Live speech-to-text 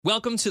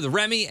Welcome to the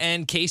Remy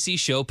and Casey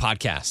Show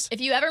podcast.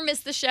 If you ever miss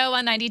the show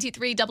on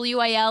 92.3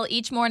 WIL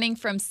each morning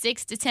from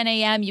 6 to 10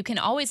 a.m., you can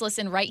always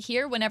listen right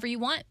here whenever you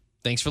want.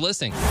 Thanks for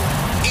listening.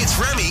 It's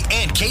Remy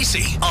and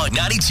Casey on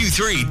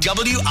 92.3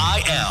 WIL.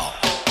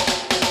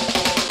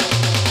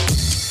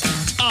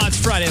 Oh,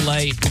 it's Friday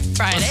light.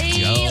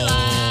 Friday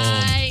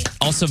light.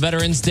 Also,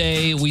 Veterans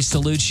Day. We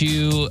salute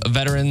you,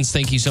 veterans.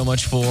 Thank you so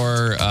much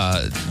for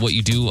what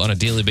you do on a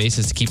daily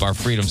basis to keep our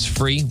freedoms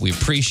free. We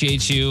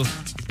appreciate you.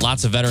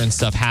 Lots of veteran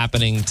stuff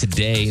happening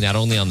today, not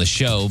only on the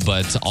show,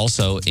 but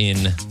also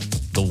in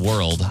the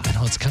world. I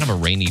know it's kind of a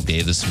rainy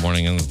day this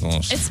morning.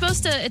 It's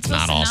supposed to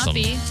not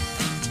be.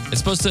 It's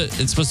supposed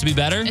to be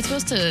better? It's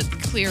supposed to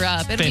clear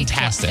up.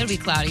 Fantastic. It'll be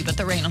cloudy, but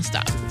the rain will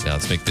stop. Yeah,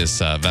 let's make this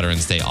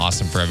Veterans Day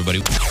awesome for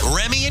everybody.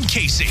 Remy and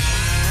Casey.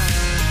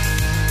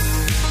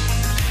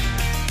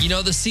 You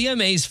know, the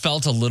CMAs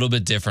felt a little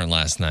bit different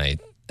last night.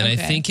 And I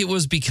think it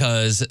was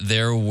because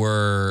there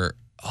were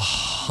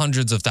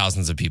hundreds of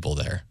thousands of people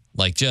there.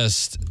 Like,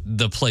 just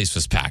the place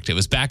was packed. It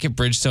was back at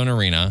Bridgestone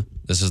Arena.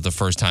 This is the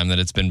first time that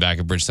it's been back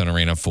at Bridgestone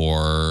Arena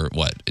for,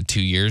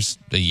 2 years?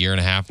 A year and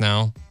a half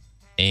now?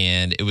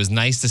 And it was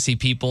nice to see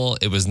people.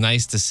 It was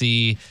nice to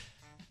see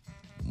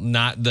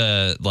not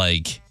the,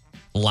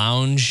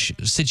 lounge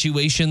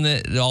situation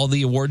that all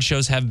the award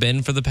shows have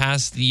been for the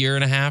past year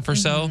and a half or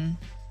so.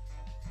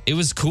 It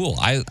was cool.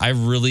 I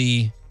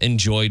really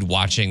enjoyed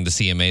watching the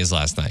CMAs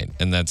last night.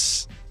 And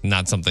that's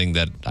not something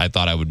that I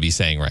thought I would be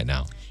saying right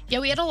now. Yeah,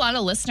 we had a lot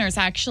of listeners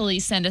actually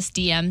send us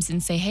DMs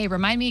and say, hey,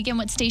 remind me again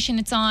what station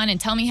it's on and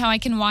tell me how I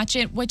can watch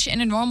it, which in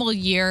a normal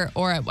year,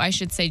 or I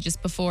should say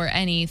just before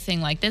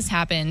anything like this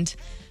happened,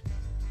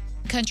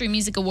 country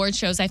music award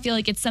shows, I feel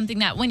like it's something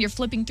that when you're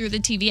flipping through the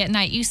TV at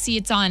night, you see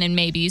it's on and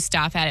maybe you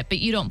stop at it, but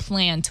you don't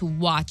plan to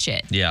watch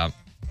it. Yeah.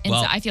 And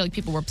so I feel like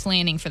people were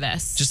planning for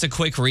this. Just a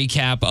quick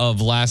recap of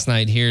last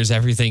night. Here's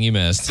everything you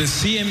missed. The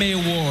CMA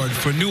Award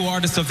for New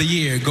Artist of the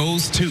Year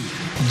goes to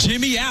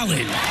Jimmy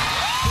Allen.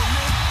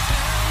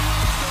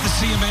 The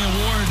CMA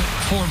Award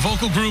for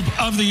Vocal Group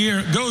of the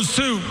Year goes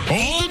to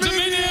Old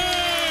Dominion.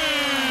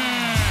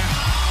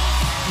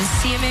 The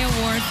CMA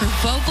Award for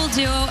Vocal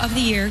Duo of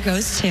the Year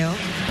goes to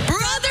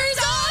Brothers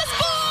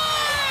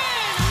Osborne.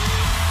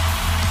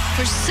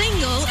 For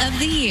Single of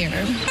the Year,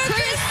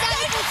 Chris Stapleton.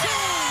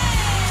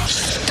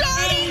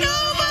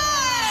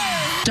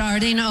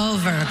 Starting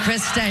over,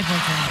 Chris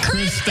Stapleton.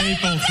 Chris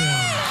Stapleton.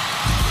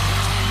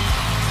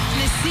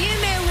 The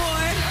CMA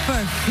Award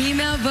for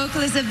Female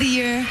Vocalist of the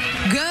Year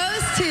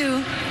goes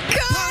to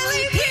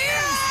Carly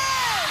Pierce.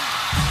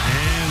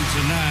 And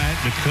tonight,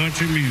 the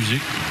Country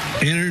Music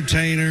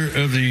Entertainer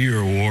of the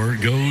Year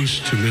Award goes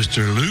to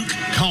Mr. Luke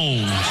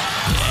Combs.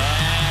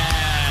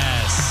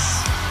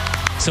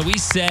 So we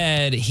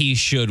said he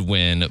should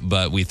win,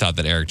 but we thought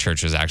that Eric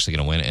Church was actually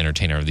going to win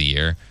Entertainer of the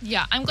Year.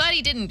 Yeah, I'm glad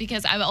he didn't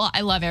because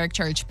I love Eric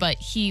Church, but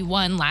he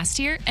won last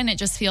year, and it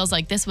just feels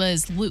like this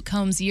was Luke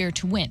Combs' year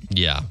to win.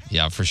 Yeah,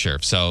 for sure.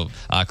 So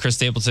Chris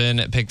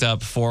Stapleton picked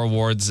up 4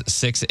 awards,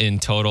 6 in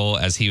total,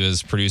 as he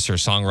was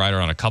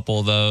producer-songwriter on a couple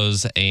of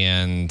those,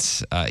 and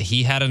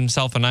he had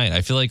himself a night.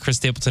 I feel like Chris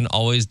Stapleton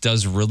always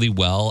does really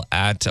well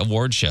at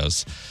award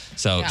shows.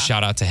 So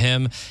shout out to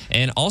him.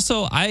 And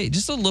also,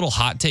 just a little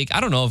hot take. I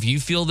don't know if you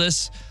feel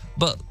this,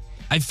 but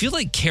I feel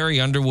like Carrie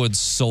Underwood's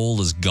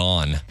soul is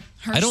gone.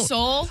 Her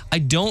soul? I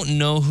don't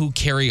know who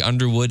Carrie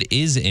Underwood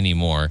is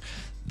anymore.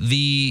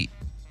 The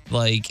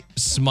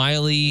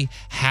smiley,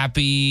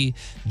 happy,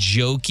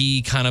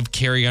 jokey kind of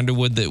Carrie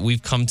Underwood that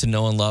we've come to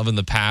know and love in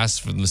the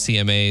past from the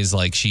CMAs.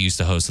 Like, she used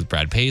to host with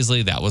Brad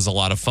Paisley. That was a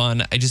lot of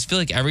fun. I just feel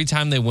like every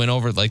time they went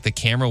over, the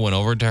camera went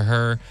over to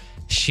her,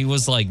 she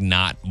was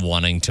not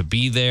wanting to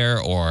be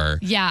there or...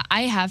 Yeah,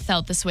 I have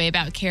felt this way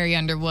about Carrie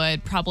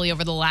Underwood probably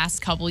over the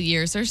last couple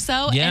years or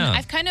so. Yeah. And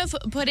I've kind of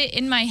put it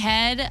in my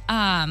head.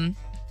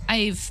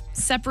 I've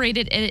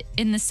separated it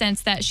in the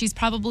sense that she's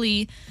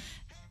probably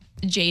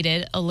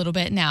jaded a little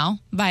bit now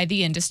by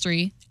the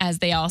industry, as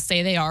they all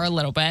say they are a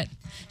little bit.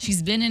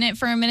 She's been in it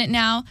for a minute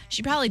now.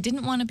 She probably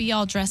didn't want to be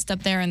all dressed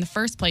up there in the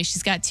first place.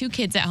 She's got 2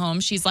 kids at home.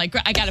 She's like,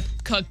 I got to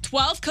cook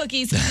 12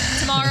 cookies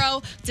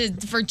tomorrow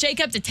for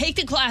Jacob to take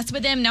to class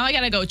with him. Now I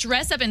got to go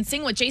dress up and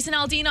sing with Jason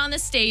Aldean on the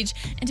stage.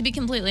 And to be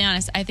completely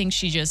honest, I think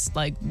she just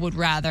would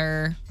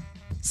rather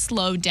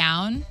slow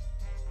down.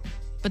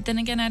 But then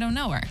again, I don't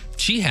know her.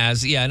 She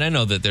has, yeah, and I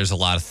know that there's a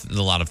lot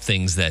of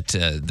things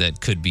that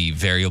could be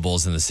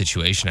variables in the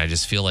situation. I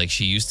just feel like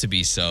she used to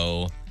be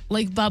so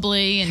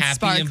bubbly and happy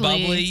sparkly and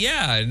bubbly.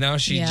 Yeah, now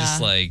she she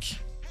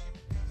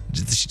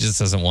just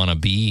doesn't want to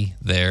be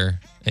there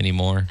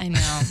anymore. I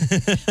know.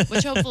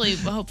 Which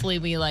hopefully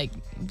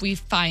we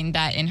find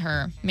that in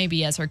her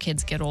maybe as her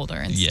kids get older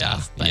and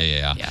stuff. But,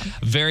 yeah.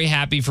 Very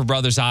happy for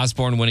Brothers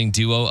Osborne winning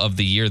Duo of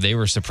the Year. They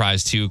were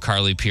surprised too.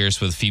 Carly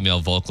Pierce with Female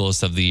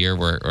Vocalist of the Year.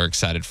 We're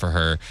excited for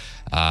her.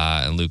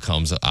 And Luke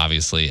Combs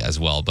obviously as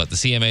well. But the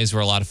CMAs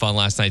were a lot of fun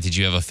last night. Did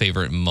you have a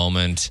favorite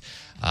moment?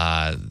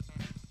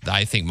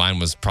 I think mine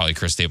was probably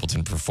Chris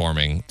Stapleton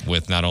performing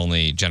with not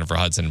only Jennifer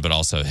Hudson, but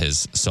also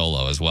his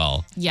solo as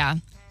well. Yeah.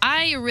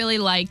 I really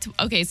liked,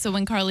 so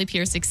when Carly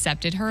Pierce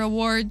accepted her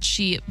award,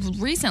 this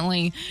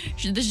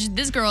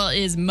girl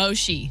is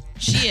Moshi.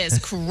 She is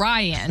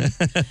crying.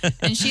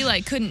 And she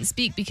couldn't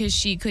speak because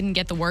she couldn't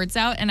get the words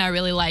out. And I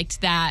really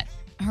liked that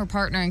her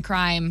partner in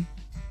crime,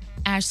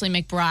 Ashley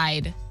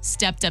McBride,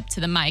 stepped up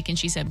to the mic and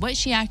she said what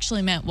she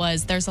actually meant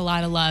was there's a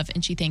lot of love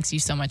and she thanks you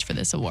so much for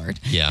this award.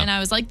 Yeah. And I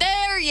was like,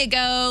 there you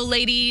go,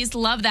 ladies.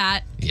 Love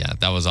that. Yeah,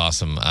 that was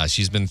awesome.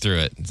 She's been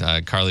through it.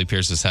 Carly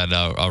Pierce has had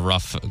a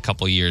rough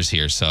couple years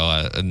here,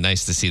 so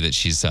nice to see that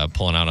she's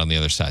pulling out on the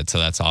other side. So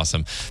that's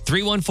awesome.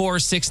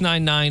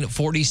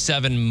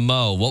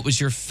 314-699-47-MO. What was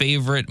your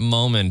favorite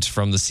moment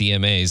from the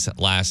CMAs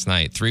last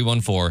night?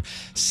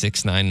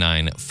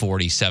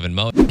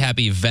 314-699-47-MO.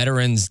 Happy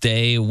Veterans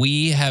Day.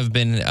 We've had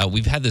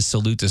the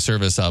salute to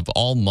service up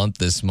all month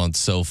this month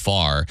so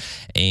far,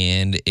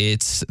 and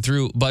it's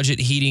through budget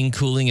heating,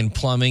 cooling, and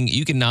plumbing.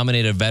 You can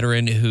nominate a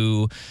veteran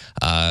who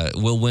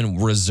will win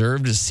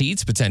reserved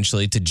seats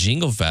potentially to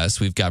Jingle Fest.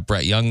 We've got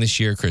Brett Young this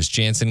year, Chris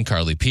Jansen,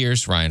 Carly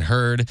Pierce, Ryan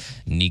Hurd,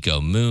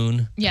 Nico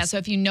Moon. Yeah, so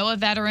if you know a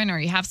veteran or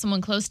you have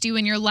someone close to you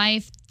in your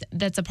life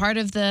that's a part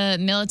of the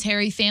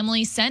military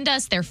family, send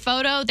us their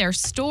photo, their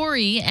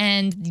story,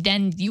 and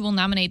then you will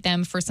nominate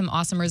them for some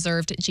awesome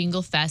reserved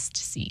Jingle Fest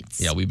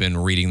seats. Yeah, we've been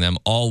reading them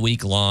all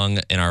week long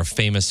in our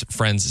Famous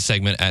Friends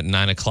segment at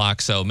 9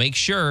 o'clock. So make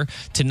sure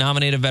to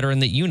nominate a veteran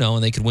that you know,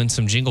 and they could win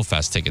some Jingle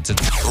Fest tickets.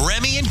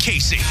 Remy and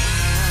Casey.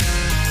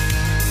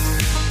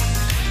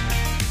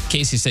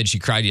 Casey said she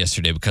cried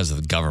yesterday because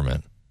of the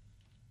government.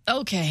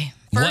 Okay,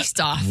 first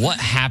off. What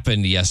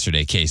happened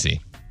yesterday, Casey?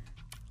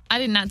 I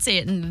did not say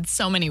it in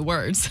so many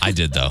words. I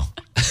did, though.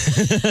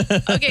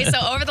 Okay, so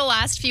over the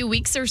last few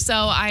weeks or so,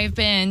 I've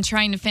been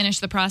trying to finish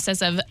the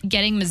process of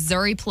getting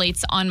Missouri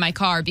plates on my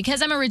car.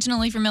 Because I'm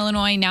originally from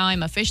Illinois, now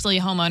I'm officially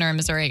a homeowner in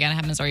Missouri. I gotta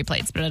have Missouri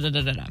plates. I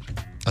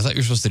thought you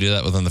were supposed to do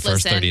that within the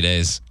first 30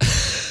 days.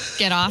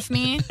 Get off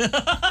me.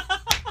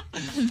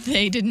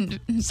 They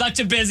didn't.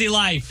 Such a busy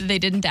life. They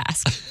didn't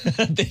ask.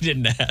 They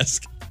didn't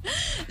ask.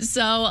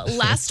 So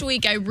last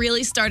week, I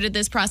really started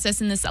this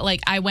process in this,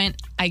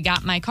 I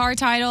got my car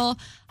title.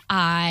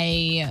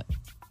 I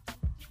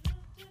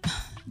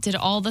did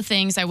all the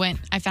things. I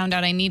found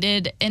out I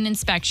needed an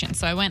inspection.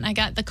 So I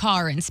got the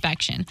car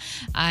inspection.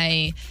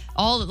 The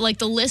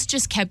list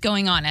just kept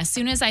going on. As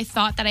soon as I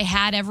thought that I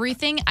had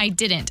everything, I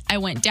didn't. I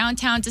went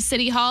downtown to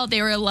City Hall.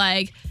 They were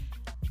like,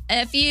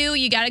 F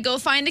you got to go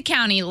find a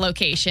county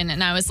location.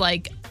 And I was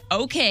like,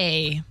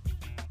 okay,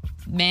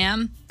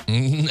 ma'am.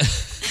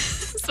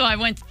 So I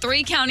went to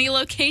 3 county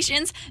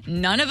locations.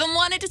 None of them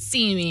wanted to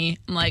see me.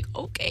 I'm like,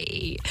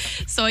 okay.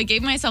 So I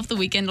gave myself the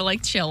weekend to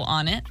chill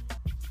on it.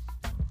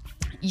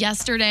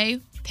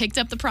 Yesterday, picked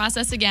up the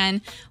process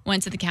again,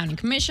 went to the county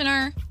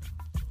commissioner.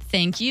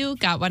 Thank you.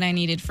 Got what I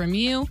needed from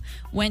you.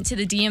 Went to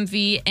the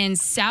DMV in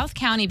South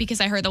County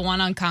because I heard the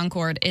one on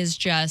Concord is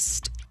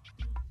just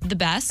the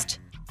best.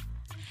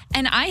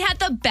 And I had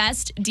the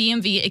best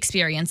DMV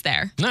experience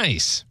there.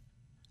 Nice.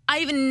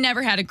 I've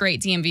never had a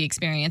great DMV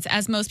experience,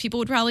 as most people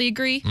would probably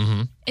agree.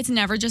 Mm-hmm. It's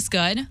never just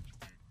good.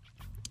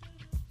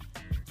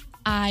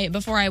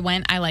 Before I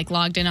went, I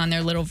logged in on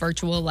their little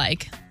virtual,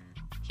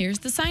 here's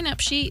the sign-up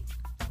sheet.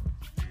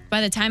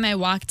 By the time I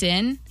walked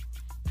in,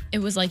 it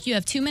was you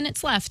have 2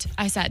 minutes left.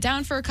 I sat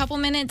down for a couple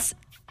minutes,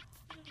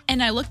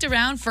 and I looked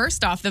around.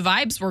 First off, the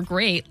vibes were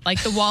great.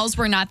 The walls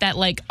were not that,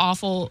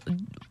 awful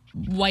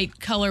white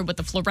color with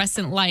the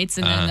fluorescent lights,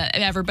 and then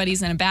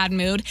everybody's in a bad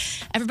mood.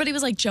 Everybody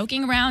was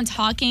joking around,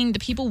 talking. The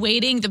people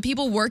waiting, the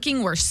people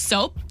working were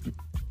so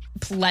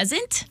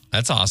pleasant.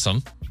 That's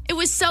awesome. It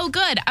was so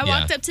good. I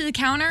walked up to the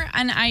counter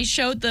and I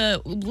showed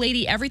the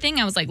lady everything.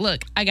 I was like,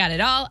 look, I got it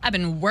all. I've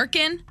been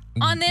working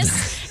on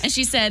this. And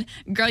she said,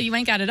 girl, you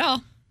ain't got it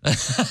all.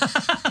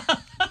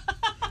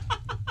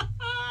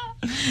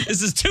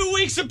 This is 2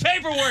 weeks of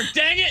paperwork,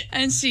 dang it.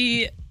 And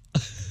she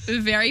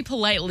very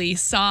politely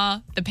saw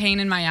the pain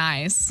in my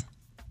eyes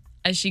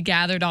as she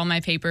gathered all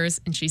my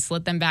papers and she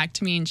slid them back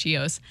to me and she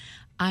goes,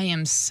 I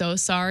am so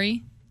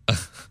sorry.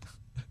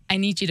 I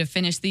need you to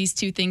finish these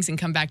 2 things and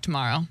come back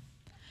tomorrow.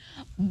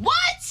 What?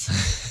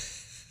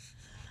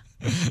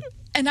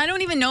 And I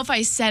don't even know if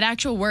I said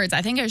actual words.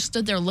 I think I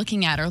stood there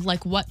looking at her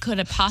what could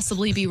have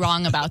possibly be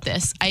wrong about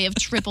this? I have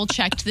triple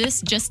checked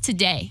this just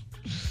today.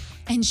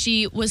 And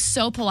she was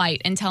so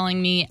polite in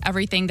telling me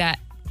everything that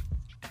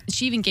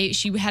she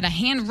had a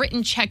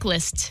handwritten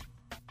checklist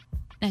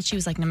that she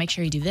was like, now make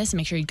sure you do this and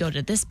make sure you go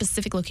to this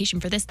specific location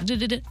for this.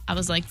 I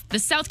was like, the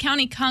South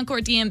County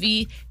Concord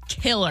DMV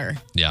killer.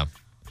 Yeah.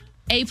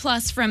 A+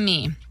 from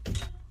me.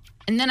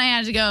 And then I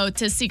had to go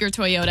to Seeger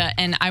Toyota,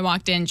 and I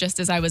walked in just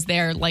as I was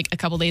there a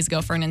couple days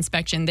ago for an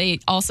inspection. They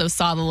also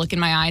saw the look in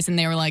my eyes, and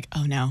they were like,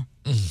 oh no,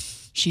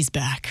 she's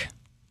back.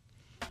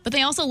 But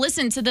they also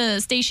listened to the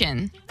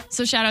station,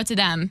 so shout out to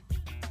them.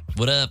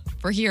 What up?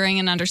 For hearing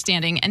and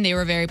understanding, and they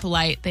were very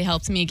polite. They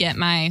helped me get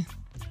my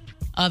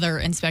other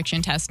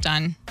inspection test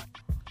done.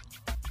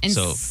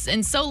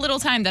 In so little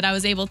time that I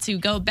was able to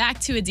go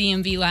back to a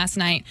DMV last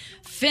night,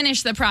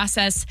 finish the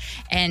process,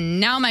 and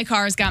now my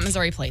car's got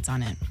Missouri plates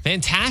on it.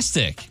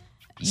 Fantastic.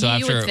 So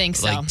You after would think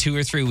so. like 2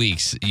 or 3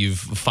 weeks, you've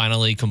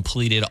finally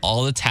completed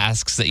all the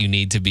tasks that you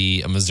need to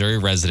be a Missouri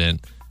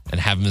resident and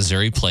have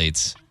Missouri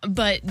plates.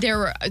 But there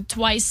were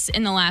twice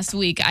in the last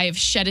week, I have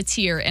shed a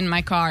tear in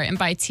my car. And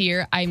by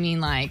tear, I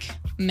mean like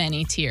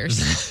many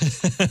tears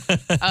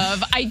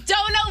of I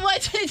don't know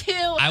what to do.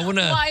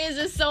 Why is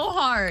this so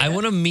hard? I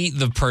want to meet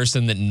the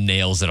person that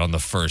nails it on the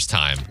first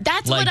time.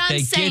 That's what I'm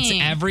saying.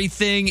 Gets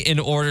everything in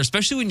order,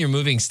 especially when you're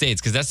moving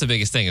states, because that's the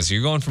biggest thing. Is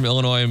you're going from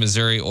Illinois to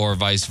Missouri or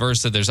vice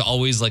versa. There's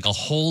always like a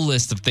whole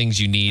list of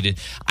things you need.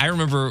 I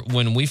remember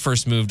when we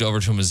first moved over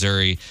to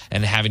Missouri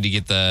and having to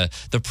get the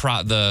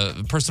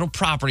personal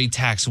property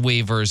tax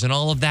waivers and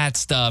all of that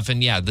stuff.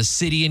 And yeah, the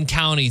city and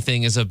county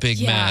thing is a big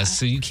mess.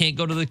 So you can't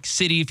go to the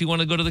city if you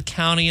want to go to the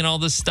county and all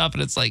this stuff.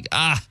 And it's like,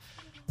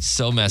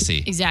 so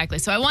messy. Exactly.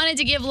 So I wanted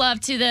to give love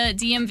to the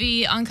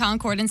DMV on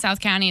Concord in South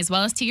County, as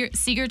well as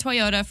Seeger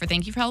Toyota for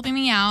thank you for helping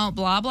me out,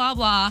 blah, blah,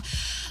 blah.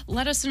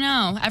 Let us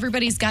know.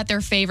 Everybody's got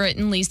their favorite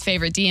and least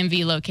favorite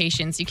DMV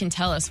locations. You can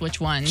tell us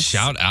which ones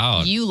shout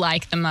out you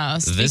like the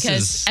most.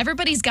 Because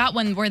everybody's got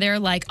one where they're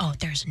like, oh,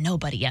 there's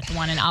nobody at the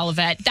one in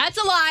Olivet. That's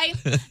a lie.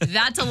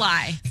 That's a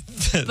lie.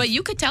 But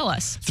you could tell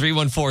us.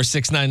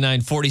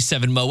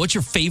 314-699-47-MO. What's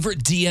your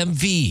favorite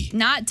DMV?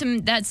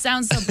 That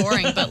sounds so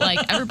boring, but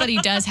like everybody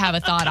does have a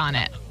thought on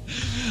it.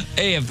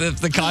 Hey, if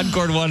the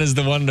Concord one is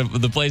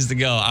the place to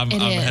go, I'm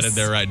headed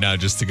there right now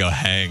just to go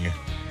hang.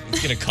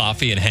 Let's get a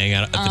coffee and hang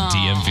out at the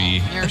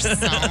DMV. You're so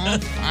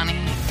funny.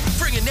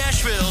 Bringing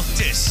Nashville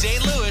to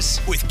St. Louis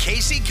with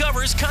Casey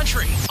Covers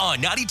Country on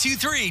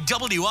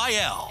 92.3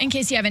 WIL. In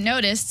case you haven't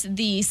noticed,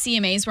 the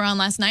CMAs were on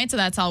last night, so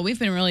that's all we've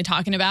been really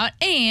talking about,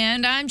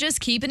 and I'm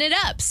just keeping it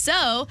up.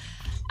 So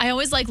I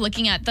always like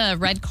looking at the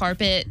red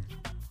carpet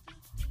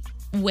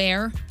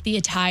wear, the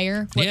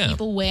attire, what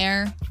people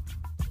wear.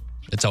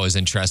 It's always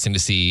interesting to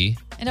see.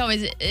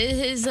 It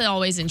is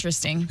always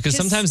interesting. Because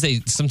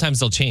sometimes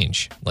they'll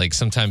change. Like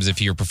sometimes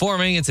if you're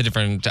performing, it's a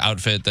different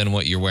outfit than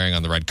what you're wearing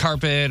on the red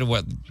carpet,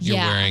 what you're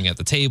wearing at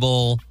the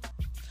table.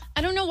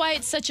 I don't know why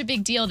it's such a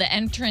big deal, the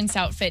entrance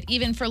outfit,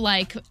 even for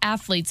like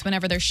athletes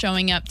whenever they're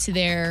showing up to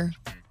their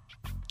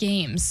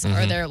games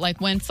or they're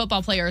like when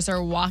football players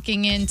are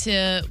walking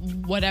into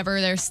whatever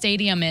their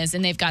stadium is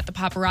and they've got the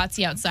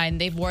paparazzi outside and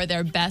they've wore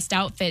their best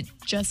outfit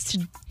just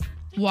to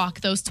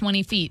walk those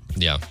 20 feet.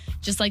 Yeah.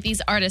 Just like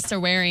these artists are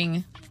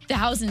wearing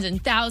thousands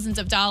and thousands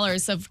of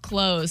dollars of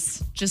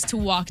clothes just to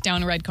walk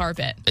down a red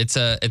carpet. It's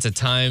a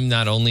time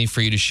not only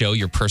for you to show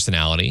your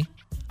personality,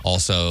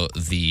 also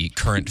the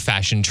current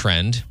fashion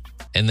trend,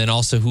 and then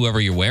also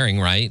whoever you're wearing,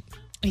 right?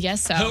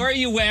 Yes, so. Who are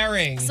you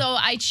wearing? So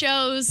I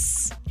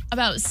chose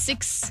about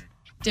 6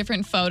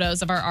 different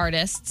photos of our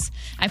artists.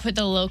 I put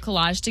the little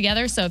collage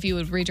together, so if you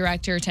would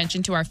redirect your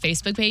attention to our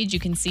Facebook page, you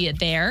can see it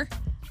there.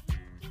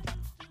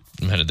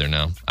 I'm headed there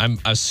now. I'm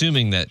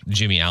assuming that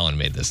Jimmy Allen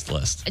made this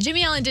list.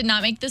 Jimmy Allen did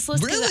not make this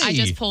list because Really? I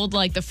just pulled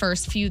like the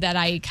first few that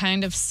I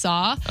kind of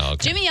saw. Oh,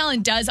 okay. Jimmy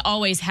Allen does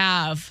always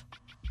have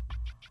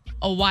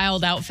a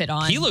wild outfit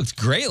on. He looked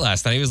great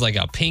last night. He was like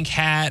a pink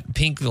hat,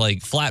 pink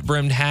like flat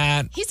brimmed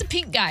hat. He's a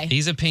pink guy.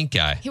 He's a pink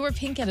guy. He wore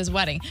pink at his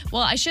wedding.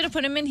 Well, I should have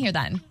put him in here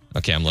then.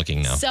 Okay, I'm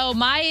looking now. So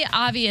my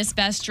obvious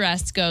best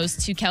dressed goes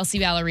to Kelsey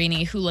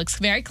Ballerini, who looks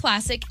very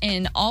classic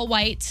in all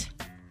white.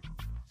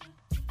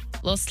 A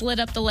little slit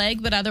up the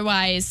leg, but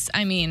otherwise,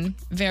 I mean,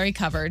 very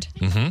covered.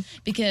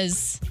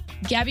 Because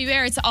Gabby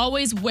Barrett's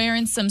always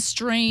wearing some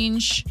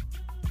strange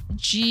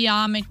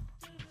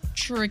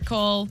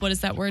geometrical, what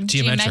is that word?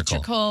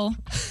 Geometrical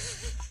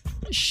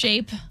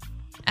shape,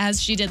 as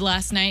she did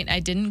last night. I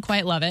didn't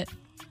quite love it.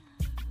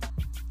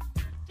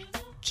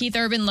 Keith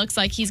Urban looks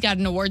like he's got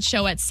an award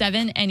show at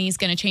 7 and he's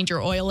going to change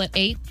your oil at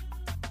 8.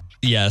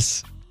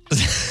 Yes.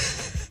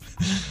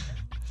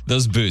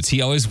 Those boots.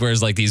 He always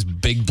wears like these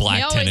big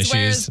black tennis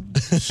shoes.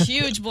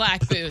 Huge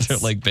black boots. They're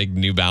like big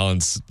New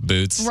Balance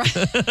boots. Right.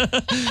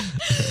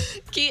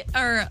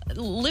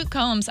 Luke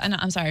Combs,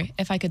 I'm sorry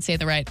if I could say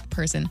the right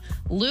person.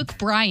 Luke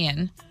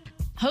Bryan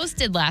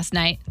hosted last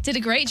night, did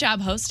a great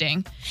job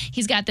hosting.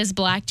 He's got this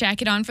black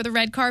jacket on for the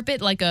red carpet,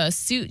 like a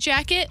suit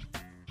jacket,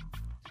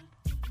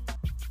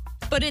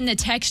 but in the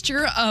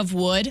texture of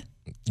wood.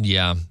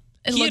 Yeah.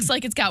 It looks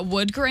like it's got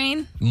wood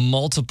grain.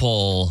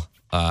 Multiple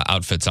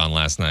outfits on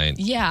last night.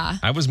 Yeah.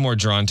 I was more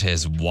drawn to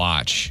his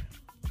watch,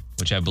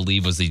 which I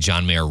believe was the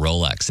John Mayer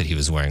Rolex that he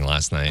was wearing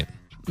last night.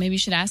 Maybe you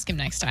should ask him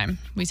next time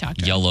we talk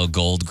to him. Yellow,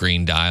 gold,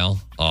 green dial.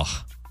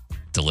 Oh,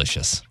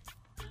 delicious.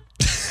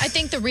 I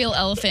think the real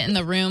elephant in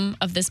the room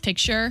of this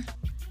picture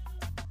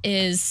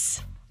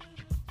is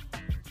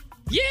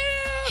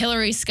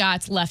Hillary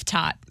Scott's left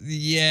tot.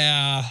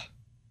 Yeah.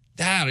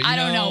 I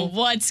don't know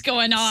what's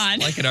going on.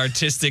 Like an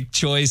artistic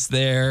choice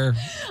there.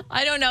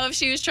 I don't know if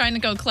she was trying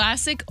to go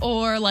classic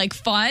or like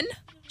fun.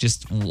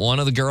 Just one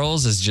of the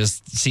girls is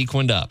just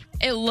sequined up.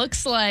 It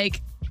looks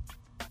like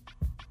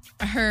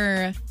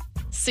her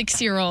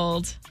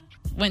 6-year-old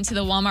went to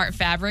the Walmart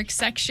fabric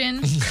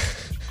section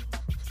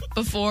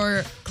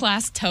before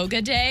class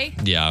toga day.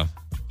 Yeah.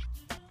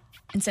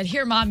 And said,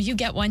 here, Mom, you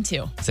get one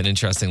too. It's an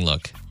interesting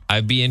look.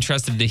 I'd be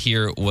interested to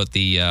hear what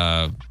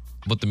the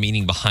what the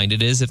meaning behind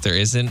it is, if there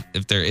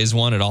is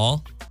one at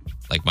all.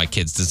 Like, my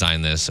kids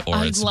designed this, or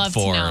I'd it's love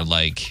for to know.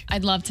 like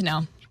I'd love to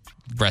know.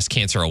 breast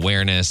cancer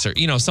awareness,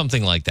 or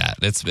something like that.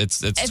 It's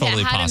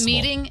totally possible.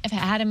 If it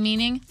had a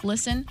meaning,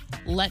 listen,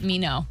 let me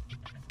know,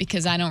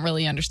 because I don't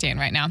really understand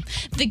right now.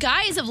 The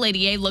guys of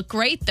Lady A look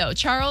great though.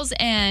 Charles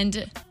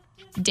and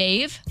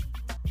Dave,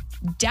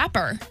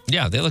 dapper.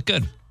 Yeah, they look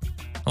good.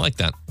 I like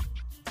that.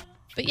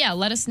 But yeah,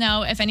 let us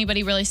know if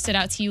anybody really stood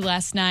out to you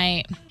last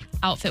night.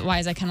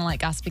 Outfit-wise, I kind of like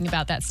gossiping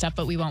about that stuff,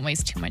 but we won't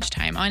waste too much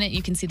time on it.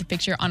 You can see the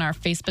picture on our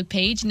Facebook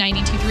page,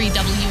 92.3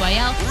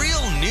 WIL.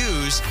 Real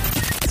news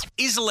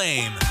is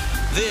lame.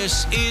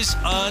 This is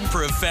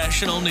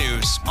unprofessional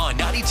news on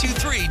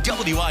 92.3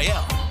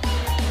 WIL.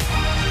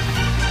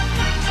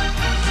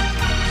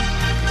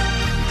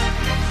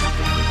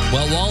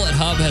 Well, Wallet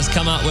Hub has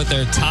come out with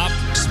their top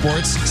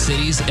sports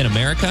cities in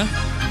America.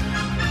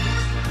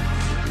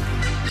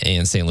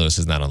 And St. Louis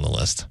is not on the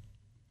list.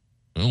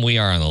 We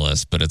are on the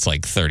list, but it's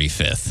like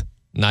 35th.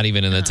 Not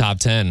even in the top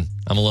 10.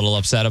 I'm a little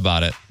upset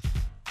about it.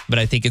 But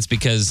I think it's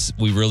because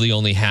we really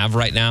only have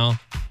right now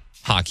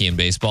hockey and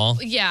baseball.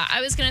 Yeah,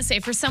 I was going to say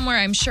for somewhere,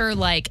 I'm sure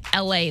like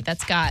LA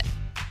that's got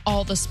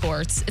all the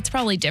sports, it's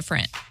probably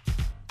different.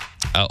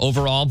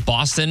 Overall,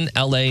 Boston,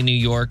 LA, New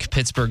York,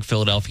 Pittsburgh,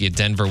 Philadelphia,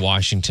 Denver,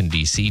 Washington,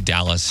 D.C.,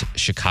 Dallas,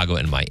 Chicago,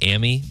 and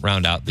Miami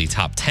round out the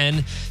top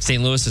 10.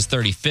 St. Louis is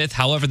 35th.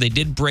 However, they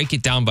did break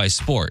it down by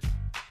sport,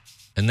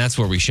 and that's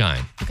where we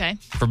shine. Okay.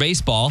 For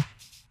baseball,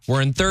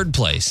 we're in third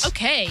place.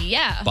 Okay,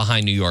 yeah.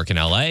 Behind New York and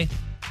LA.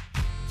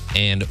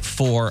 And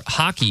for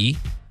hockey,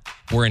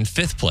 we're in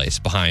fifth place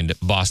behind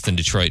Boston,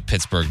 Detroit,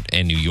 Pittsburgh,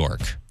 and New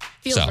York.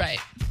 Feels right.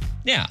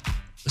 Yeah.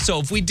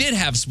 So if we did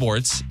have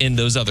sports in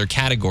those other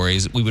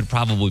categories, we would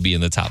probably be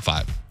in the top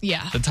 5.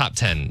 Yeah. The top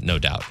 10, no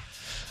doubt.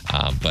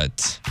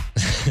 But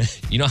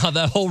you know how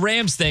that whole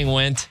Rams thing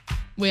went?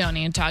 We don't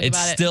need to talk about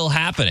It's it. still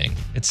happening.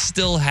 It's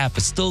still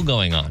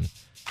going on.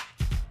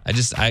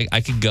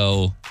 I could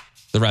go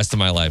the rest of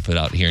my life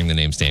without hearing the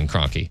name Stan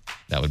Kroenke.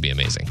 That would be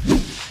amazing.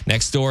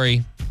 Next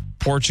story.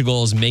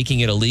 Portugal is making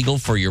it illegal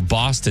for your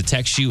boss to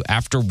text you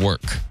after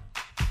work.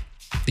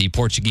 The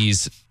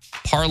Portuguese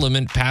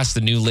Parliament passed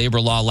a new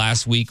labor law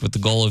last week with the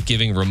goal of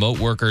giving remote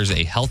workers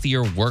a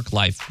healthier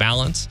work-life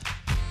balance.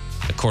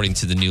 According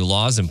to the new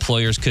laws,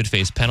 employers could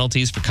face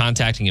penalties for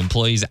contacting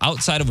employees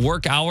outside of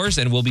work hours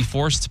and will be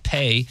forced to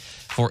pay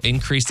for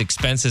increased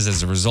expenses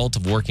as a result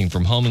of working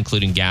from home,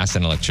 including gas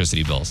and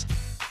electricity bills.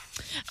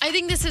 I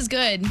think this is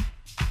good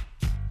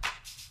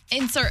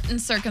in certain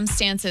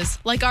circumstances.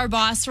 Like our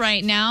boss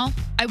right now,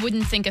 I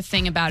wouldn't think a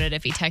thing about it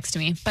if he texted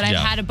me. But I've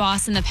had a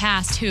boss in the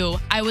past who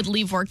I would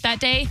leave work that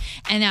day,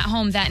 and at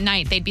home that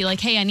night, they'd be like,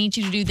 hey, I need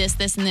you to do this,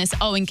 this, and this.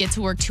 Oh, and get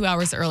to work 2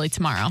 hours early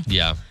tomorrow.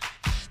 Yeah,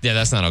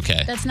 that's not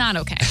okay. That's not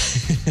okay.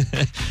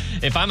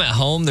 If I'm at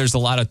home, there's a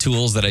lot of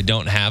tools that I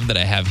don't have that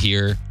I have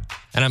here.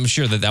 And I'm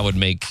sure that would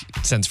make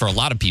sense for a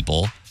lot of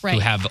people who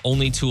have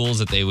only tools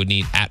that they would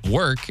need at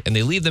work, and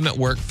they leave them at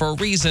work for a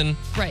reason.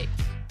 Right.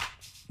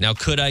 Now,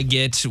 could I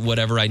get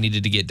whatever I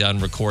needed to get done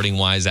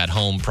recording-wise at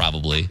home?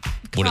 Probably.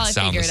 Would it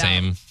sound the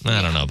same?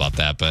 I don't know about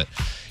that, but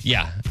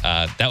yeah,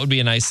 that would be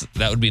a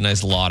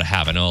nice law to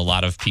have. I know a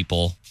lot of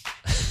people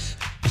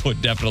would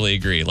definitely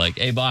agree. Like,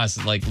 hey,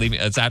 boss, like, leave me.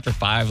 It's after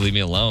 5. Leave me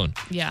alone.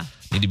 Yeah.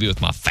 Need to be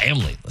with my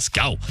family. Let's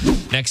go.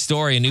 Next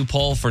story, a new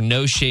poll for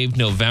No Shave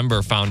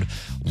November found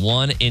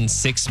 1 in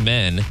 6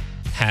 men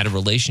had a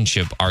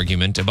relationship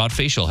argument about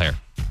facial hair.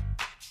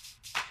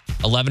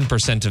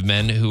 11% of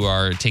men who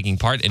are taking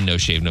part in No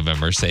Shave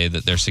November say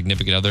that their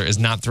significant other is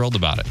not thrilled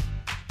about it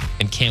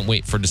and can't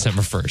wait for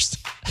December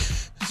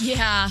 1st.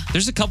 Yeah.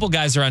 There's a couple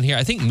guys around here.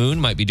 I think Moon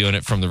might be doing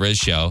it from the Riz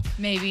show.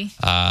 Maybe.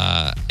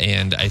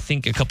 And I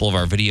think a couple of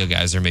our video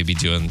guys are maybe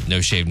doing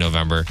No Shave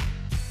November.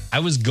 I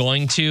was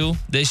going to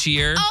this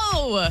year.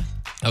 Oh.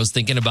 I was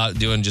thinking about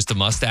doing just a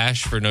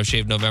mustache for No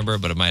Shave November,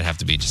 but it might have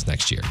to be just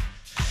next year.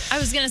 I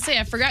was going to say,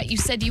 I forgot you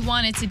said you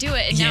wanted to do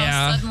it, and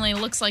now it suddenly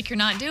looks like you're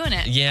not doing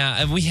it.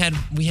 Yeah, and we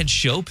had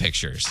show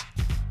pictures.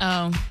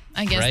 Oh,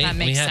 I guess that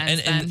makes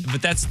sense then.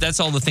 But that's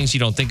all the things you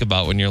don't think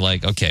about when you're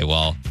like, okay,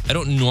 well, I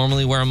don't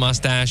normally wear a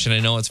mustache, and I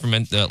know it's for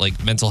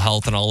mental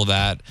health and all of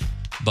that,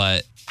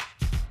 but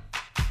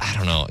I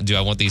don't know. Do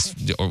I want these?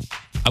 Or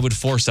I would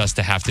force us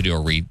to have to do a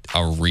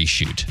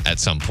reshoot at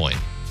some point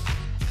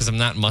because I'm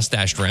not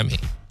mustached Remy.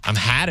 I'm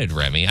hatted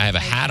Remy. I have a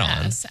hat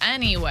on.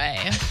 Anyway,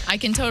 I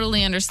can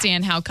totally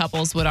understand how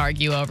couples would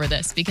argue over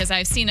this because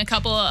I've seen a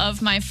couple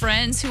of my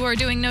friends who are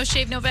doing No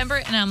Shave November,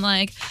 and I'm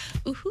like,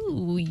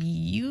 ooh,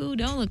 you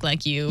don't look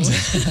like you.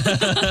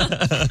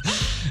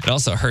 It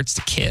also hurts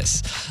to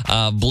kiss.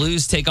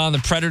 Blues take on the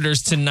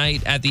Predators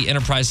tonight at the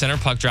Enterprise Center.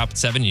 Puck drop at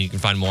 7. You can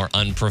find more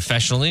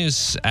unprofessional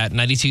news at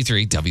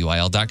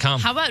 923wil.com.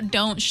 How about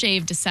don't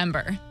shave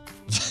December?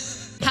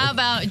 How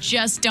about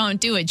just don't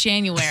do it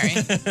January?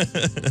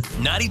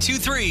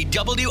 92.3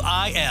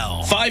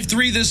 WIL.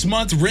 5-3 this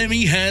month.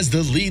 Remy has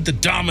the lead. The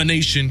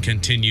domination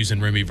continues in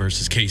Remy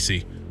versus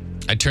Casey.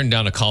 I turned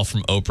down a call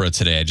from Oprah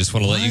today. I just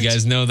want to let you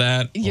guys know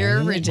that.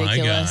 You're ridiculous.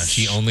 My gosh.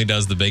 She only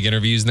does the big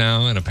interviews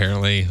now, and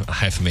apparently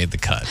I've made the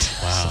cut.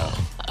 Wow.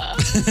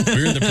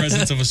 We're in the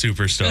presence of a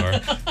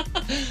superstar.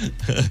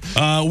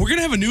 We're going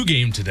to have a new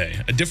game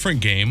today, a different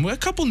game. A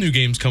couple new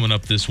games coming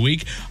up this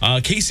week.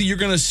 Casey, you're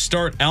going to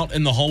start out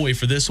in the hallway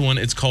for this one.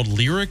 It's called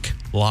Lyric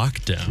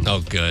Lockdown.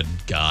 Oh, good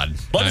God.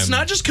 But it's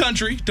not just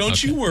country.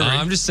 Don't you worry.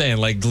 I'm just saying,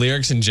 like,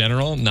 lyrics in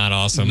general, not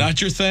awesome.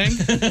 Not your thing?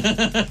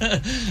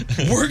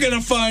 We're going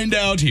to find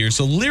out here.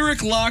 So, Lyric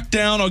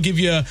Lockdown, I'll give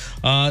you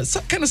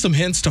some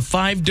hints to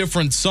 5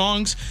 different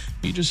songs.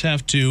 You just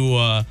have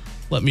to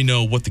let me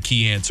know what the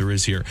key answer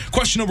is here.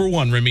 Question number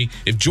 1, Remy.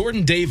 If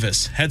Jordan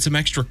Davis had some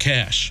extra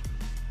cash,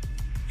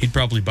 he'd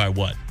probably buy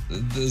what?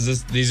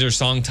 These are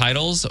song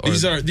titles? Or?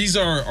 These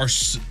are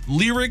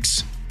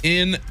lyrics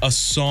in a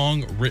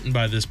song written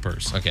by this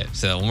person. Okay,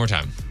 say that one more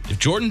time. If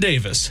Jordan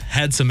Davis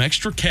had some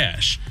extra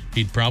cash,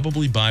 he'd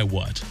probably buy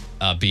what?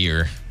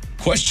 Beer.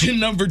 Question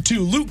number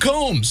 2. Luke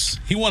Combs.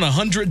 He won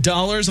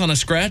 $100 on a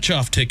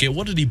scratch-off ticket.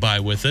 What did he buy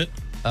with it?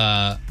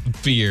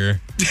 Beer.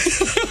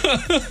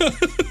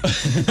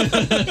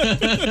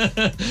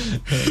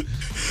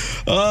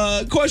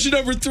 Question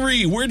number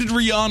 3. Where did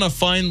Rihanna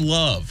find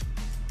love?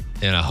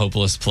 In a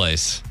hopeless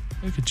place.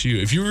 Look at you.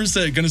 If you were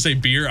going to say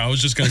beer, I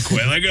was just going to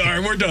quit. Like, all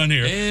right, we're done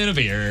here. In a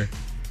beer.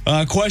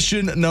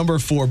 Question number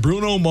 4.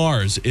 Bruno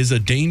Mars is a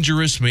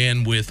dangerous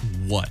man with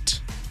what?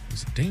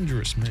 He's a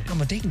dangerous man.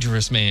 I'm a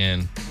dangerous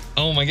man.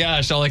 Oh my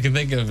gosh, all I can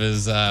think of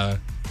is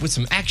with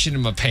some action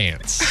in my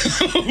pants.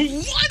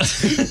 What?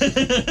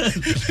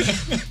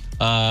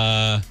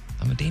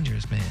 I'm a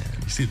dangerous man.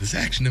 You see this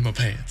action in my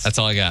pants. That's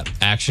all I got.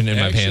 Action in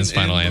my pants,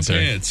 final answer.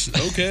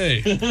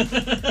 Okay.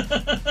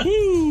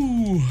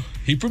 Woo.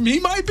 He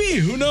might be.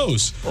 Who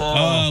knows?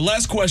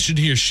 Last question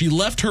here. She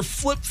left her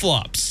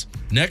flip-flops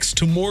next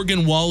to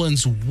Morgan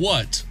Wallen's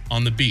what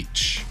on the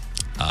beach?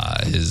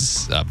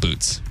 His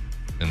boots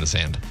in the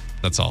sand.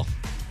 That's all.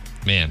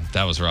 Man,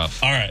 that was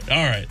rough. All right.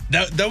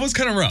 That was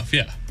kind of rough,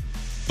 yeah.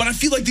 But I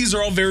feel like these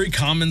are all very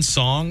common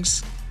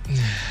songs.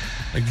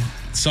 Like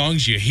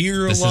songs you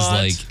hear a lot. This is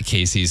like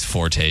Casey's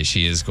forte.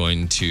 She is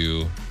going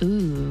to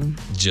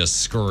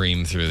just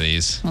scream through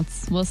these.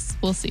 We'll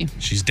see.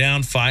 She's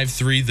down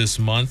 5-3 this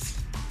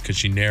month. Could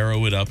she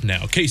narrow it up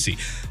now? Casey,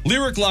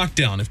 Lyric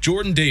Lockdown. If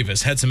Jordan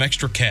Davis had some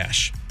extra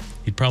cash,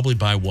 he'd probably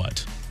buy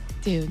what?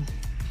 Dude,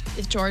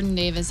 if Jordan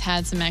Davis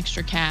had some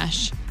extra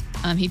cash,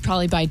 he'd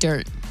probably buy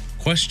dirt.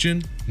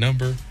 Question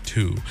number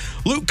 2.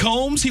 Luke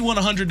Combs, he won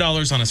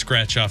 $100 on a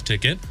scratch-off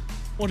ticket.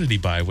 What did he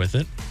buy with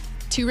it?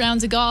 2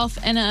 rounds of golf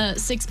and a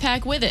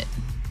 6-pack with it.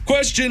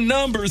 Question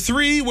number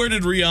 3. Where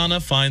did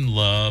Rihanna find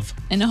love?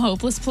 In a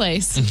hopeless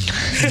place.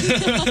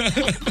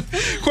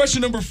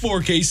 Question number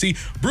 4, Casey.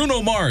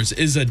 Bruno Mars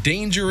is a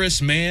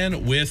dangerous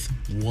man with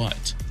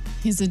what?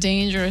 He's a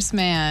dangerous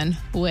man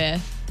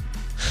with...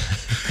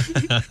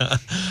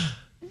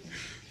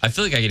 I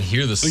feel like I can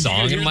hear the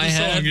song in my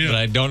head, but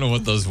I don't know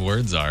what those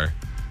words are.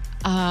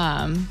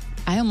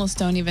 I almost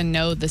don't even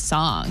know the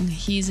song.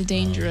 He's a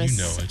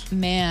dangerous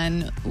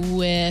man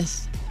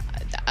with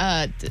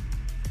a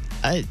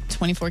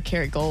 24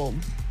 karat gold.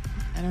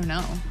 I don't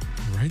know.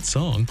 Right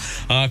song.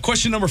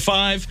 Question number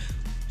 5.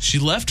 She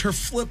left her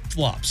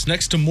flip-flops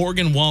next to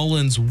Morgan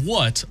Wallen's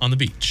what on the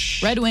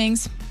beach? Red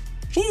Wings.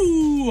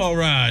 Woo! All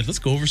right, let's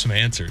go over some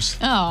answers.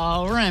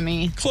 Oh,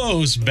 Remy.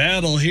 Close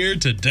battle here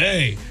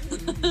today.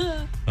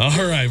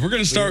 All right, we're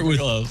going to start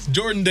with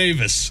Jordan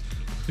Davis.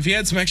 If he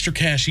had some extra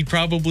cash, he'd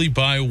probably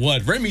buy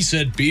what? Remy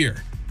said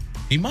beer.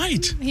 He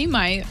might.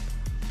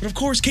 But of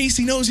course,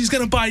 Casey knows he's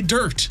going to buy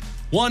dirt.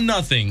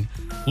 1-0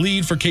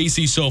 lead for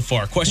Casey so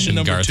far. Question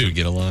number Garth 2. would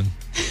get along.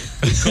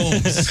 Luke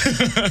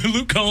Combs.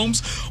 Luke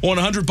Combs won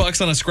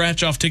 $100 on a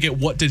scratch-off ticket.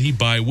 What did he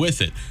buy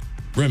with it?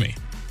 Remy,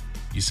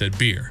 you said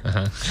beer.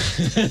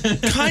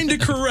 Kind of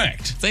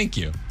correct. Thank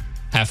you.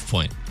 Half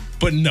point.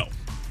 But no.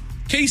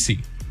 Casey,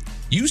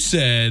 you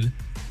said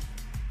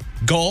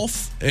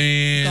golf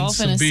and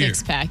some a beer.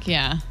 6-pack,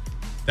 yeah.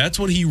 That's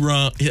what he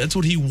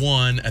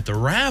won at the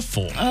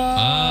raffle.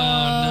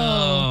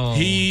 Oh, no.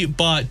 He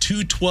bought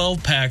 2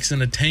 12-packs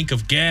and a tank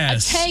of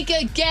gas. A tank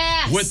of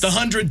gas! With the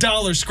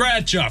 $100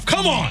 scratch-off.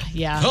 Come on!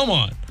 Yeah. Come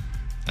on.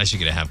 I should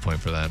get a half point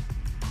for that.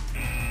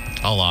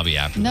 I'll lobby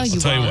after No, this. you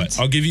I'll tell you won't. what.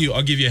 I'll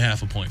give you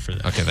half a point for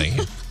that. Okay, thank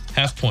you.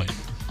 Half point.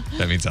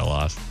 That means I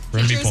lost.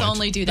 Teachers points.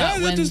 only do that No,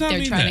 that when does not they're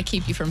mean trying that. to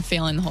keep you from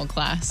failing the whole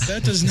class.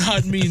 That does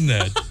not mean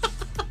that.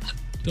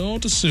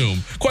 Don't assume.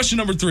 Question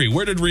number 3.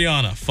 Where did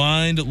Rihanna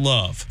find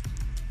love?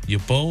 You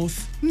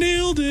both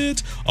nailed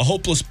it. A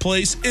hopeless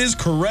place is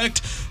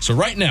correct. So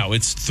right now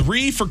it's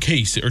 2 for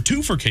Casey,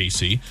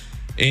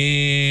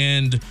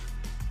 and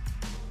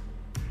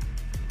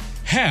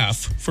half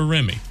for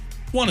Remy.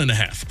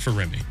 1.5 for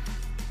Remy.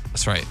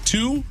 That's right.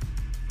 2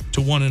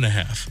 to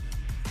 1.5.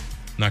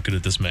 Not good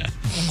at this math.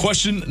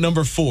 Question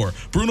number 4.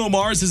 Bruno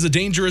Mars is a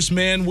dangerous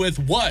man with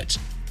what?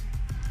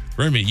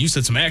 Remy, you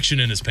said some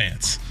action in his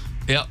pants.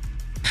 Yep.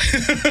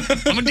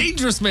 I'm a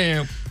dangerous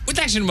man with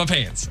action in my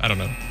pants. I don't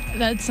know.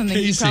 That's something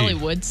Casey. you probably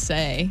would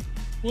say.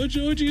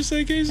 What'd you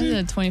say, Casey?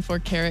 A 24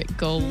 karat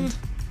gold.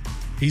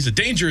 He's a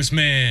dangerous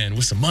man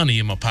with some money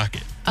in my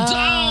pocket.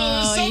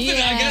 Something.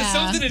 yeah. I got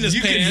something in his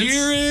You pants. can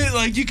hear it.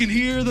 Like, you can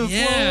hear the flow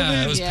of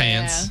it. It was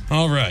pants.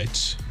 All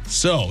right.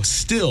 So,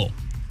 still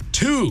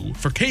 2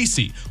 for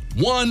Casey.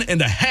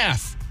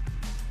 1.5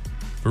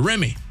 for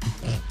Remy.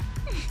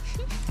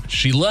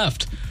 She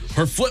left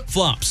her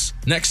flip-flops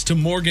next to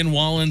Morgan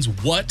Wallen's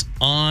What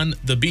on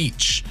the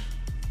Beach.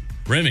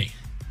 Remy,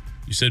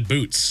 you said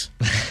boots.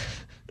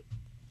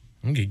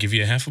 I'm going to give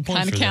you a half a point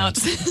Kind for of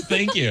counts. that.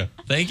 Thank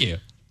you.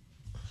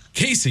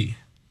 Casey,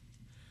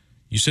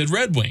 you said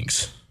Red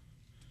Wings.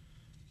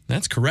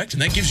 That's correct,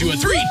 and that gives you a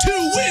 3-2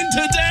 win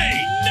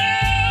today.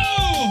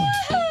 No!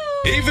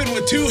 Even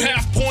with 2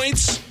 half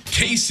points,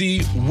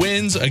 Casey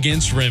wins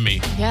against Remy.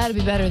 You gotta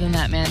be better than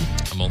that, man.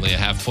 I'm only a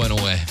half point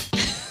away.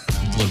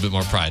 A little bit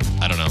more pride.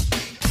 I don't know.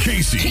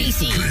 Casey.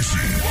 Casey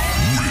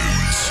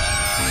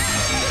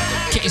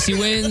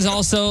wins.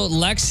 Also,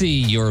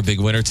 Lexi, you're a big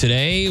winner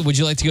today. Would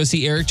you like to go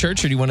see Eric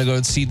Church, or do you want to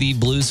go see the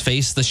Blues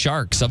face the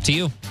Sharks? Up to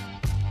you.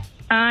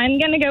 I'm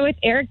going to go with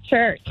Eric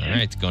Church. All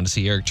right, going to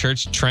see Eric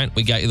Church. Trent,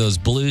 we got you those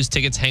Blues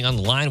tickets. Hang on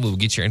the line. We will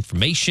get your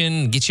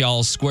information, get you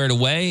all squared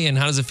away. And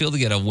how does it feel to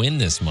get a win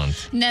this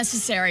month?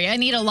 Necessary. I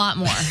need a lot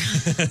more.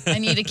 I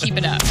need to keep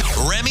it up.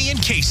 Remy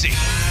and Casey.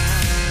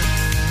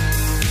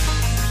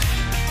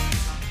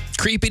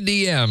 Creepy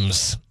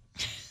DMs.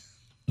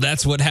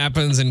 That's what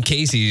happens in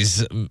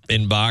Casey's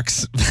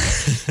inbox.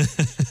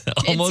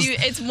 Almost.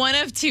 It's one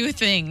of two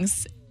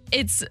things.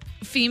 It's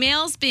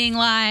females being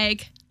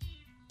like,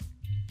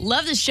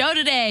 love the show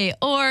today,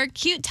 or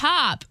cute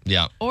top.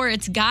 Yeah. Or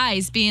it's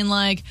guys being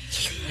like,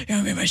 you're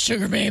gonna be my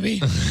sugar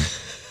baby.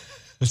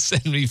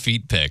 Send me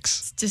feet pics.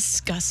 It's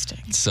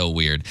disgusting. So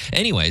weird.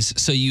 Anyways,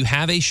 so you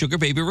have a sugar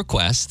baby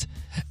request,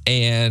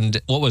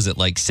 and what was it?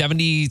 Like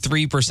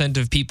 73%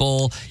 of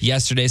people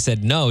yesterday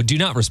said, no, do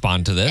not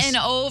respond to this. An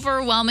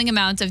overwhelming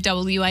amount of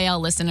WIL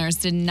listeners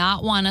did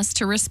not want us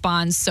to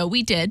respond, so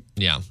we did.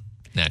 Yeah,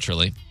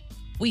 naturally.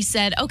 We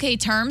said, okay,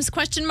 terms, ?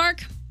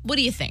 What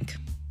do you think?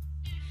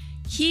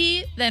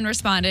 He then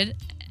responded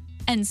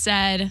and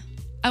said,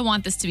 I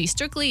want this to be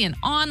strictly an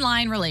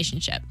online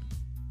relationship.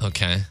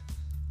 Okay.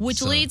 Which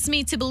So- leads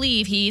me to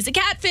believe he's a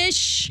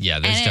catfish. Yeah,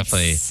 there's and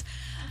definitely- it's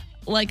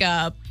like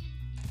a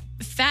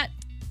fat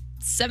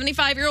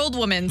 75-year-old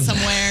woman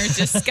somewhere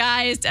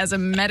disguised as a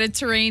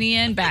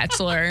Mediterranean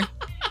bachelor.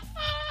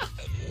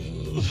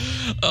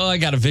 Oh, I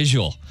got a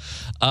visual.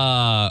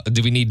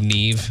 Do we need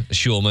Neve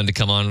Schulman to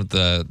come on with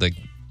the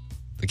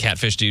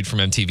catfish dude from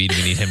MTV? Do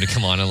we need him to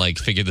come on and like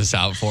figure this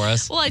out for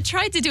us? Well, I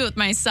tried to do it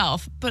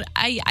myself, but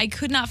I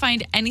could not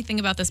find anything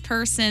about this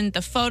person,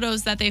 the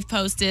photos that they've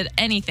posted,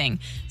 anything.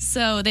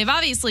 So they've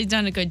obviously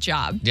done a good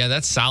job. Yeah,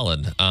 that's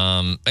solid.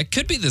 It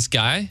could be this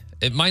guy.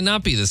 It might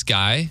not be this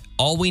guy.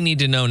 All we need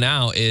to know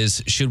now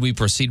is, should we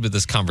proceed with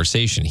this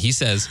conversation? He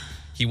says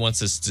he wants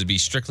this to be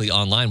strictly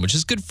online, which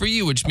is good for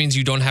you, which means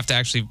you don't have to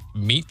actually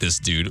meet this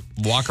dude,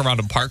 walk around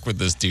a park with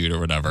this dude or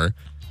whatever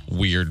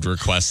weird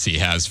requests he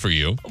has for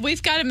you.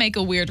 We've got to make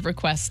a weird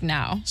request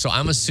now. So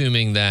I'm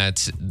assuming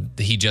that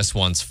he just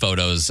wants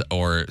photos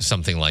or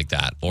something like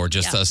that, or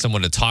just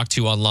someone to talk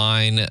to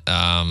online.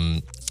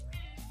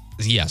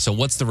 So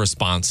what's the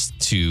response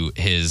to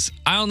his,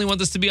 I only want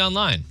this to be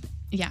online?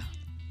 Yeah.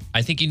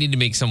 I think you need to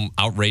make some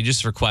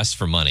outrageous requests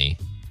for money.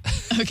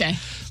 Okay.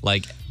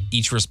 Like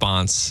each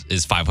response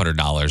is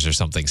 $500 or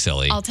something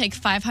silly. I'll take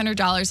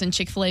 $500 in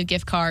Chick-fil-A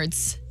gift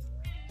cards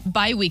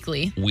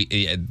bi-weekly.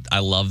 I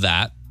love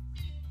that.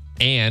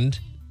 And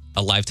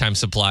a lifetime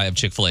supply of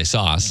Chick-fil-A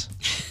sauce.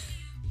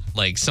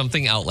 Like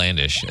something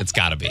outlandish. It's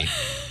got to be.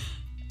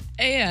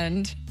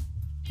 And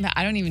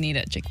I don't even eat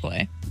at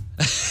Chick-fil-A.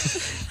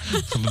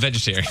 I'm a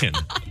vegetarian.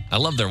 I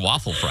love their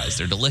waffle fries.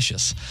 They're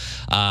delicious.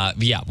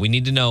 We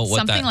need to know what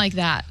Something like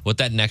that. What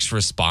that next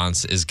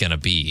response is going to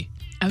be.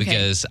 Okay.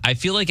 Because I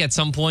feel like at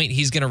some point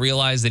he's going to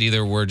realize that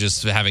either we're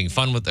just having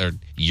fun with, or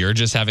you're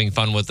just having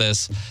fun with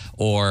this,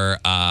 or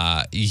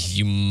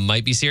you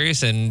might be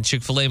serious and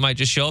Chick-fil-A might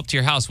just show up to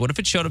your house. What if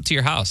it showed up to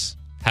your house,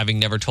 having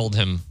never told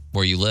him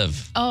where you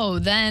live? Oh,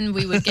 then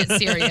we would get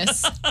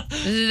serious.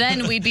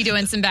 Then we'd be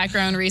doing some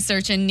background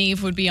research and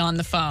Neve would be on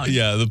the phone.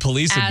 Yeah, the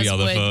police would be on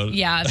the phone.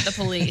 Yeah, the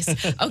police.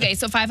 Okay,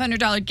 so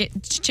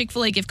 $500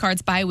 Chick-fil-A gift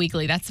cards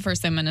bi-weekly. That's the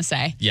first thing I'm going to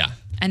say. Yeah.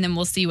 And then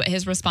we'll see what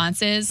his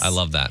response is. I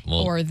love that.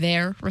 Or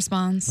their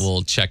response.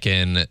 We'll check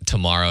in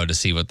tomorrow to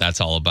see what that's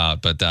all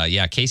about. But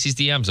Casey's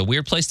DM's a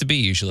weird place to be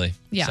usually.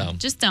 Yeah, So,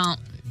 just don't.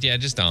 yeah,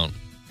 just don't.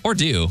 Or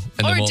do.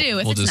 And Or then do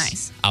if we'll it's just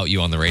nice. out you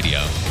on the radio.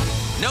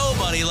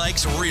 Nobody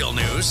likes real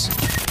news.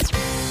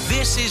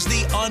 This is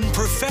the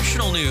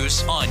unprofessional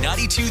news on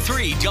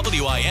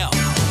 92.3 WIL.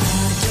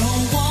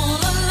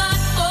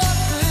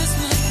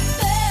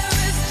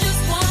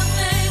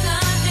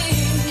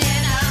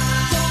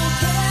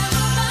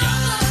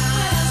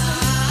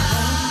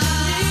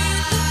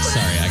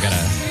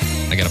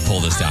 I gotta pull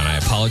this down. I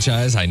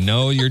apologize. I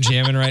know you're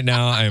jamming right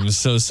now. I am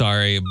so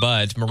sorry.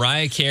 But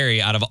Mariah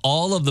Carey, out of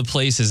all of the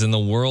places in the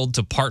world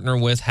to partner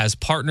with, has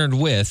partnered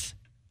with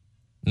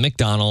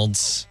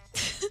McDonald's.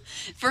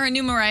 For her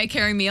new Mariah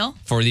Carey meal.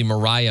 For the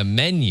Mariah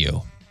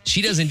menu.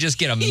 She doesn't just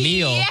get a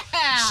meal.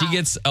 Yeah. She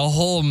gets a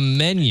whole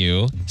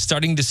menu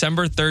starting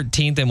December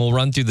 13th and will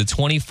run through the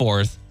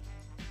 24th.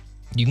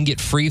 You can get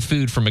free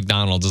food from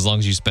McDonald's as long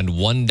as you spend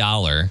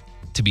 $1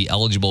 to be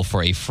eligible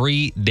for a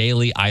free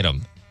daily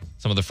item.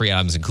 Some of the free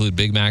items include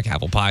Big Mac,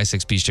 apple pie,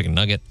 6-piece chicken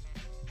nugget,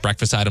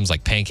 breakfast items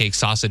like pancakes,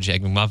 sausage,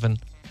 egg McMuffin.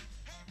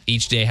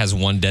 Each day has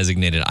one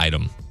designated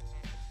item,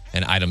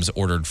 and items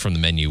ordered from the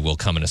menu will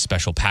come in a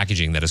special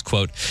packaging that is,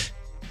 quote,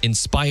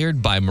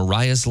 inspired by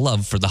Mariah's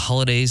love for the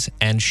holidays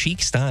and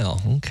chic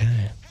style.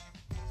 Okay.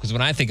 Because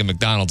when I think of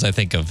McDonald's, I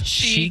think of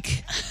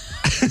chic.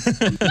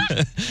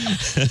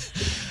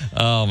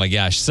 Oh, my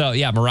gosh. So,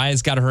 yeah,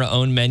 Mariah's got her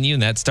own menu,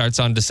 and that starts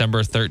on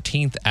December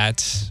 13th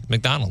at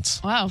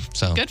McDonald's. Wow.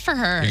 So good for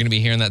her. You're going to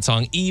be hearing that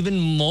song even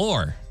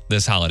more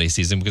this holiday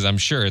season because I'm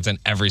sure it's in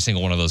every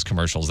single one of those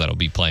commercials that'll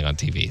be playing on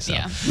TV. So,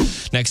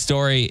 Next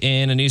story,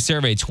 in a new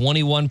survey,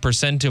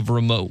 21% of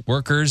remote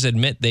workers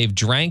admit they've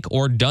drank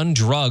or done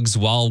drugs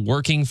while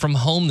working from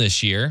home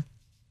this year.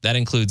 That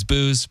includes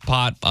booze,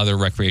 pot, other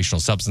recreational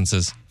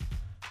substances.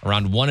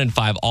 Around 1 in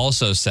 5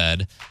 also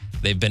said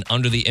they've been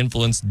under the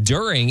influence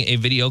during a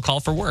video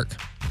call for work.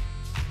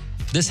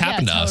 This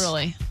happened to us.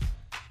 Totally.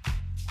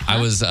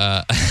 I was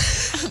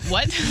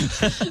What?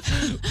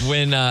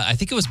 when I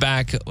think it was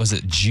back, was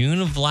it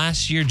June of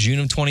last year, June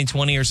of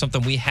 2020 or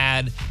something? We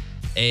had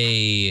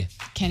a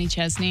Kenny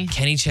Chesney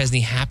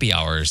happy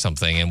hour or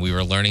something, and we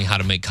were learning how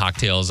to make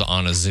cocktails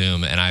on a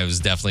Zoom, and I was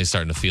definitely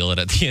starting to feel it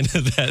at the end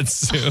of that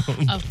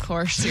Zoom. Of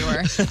course you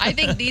were. I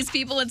think these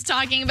people it's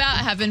talking about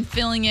have been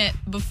feeling it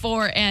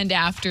before and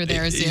after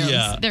their Zooms.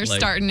 Yeah, They're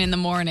starting in the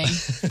morning.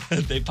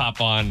 They pop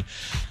on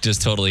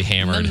just totally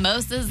hammered.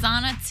 Mimosas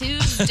on a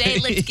Tuesday.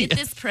 Let's get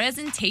this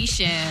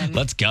presentation.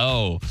 Let's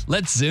go.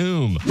 Let's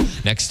Zoom.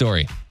 Next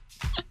story.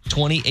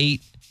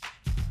 28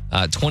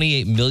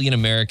 million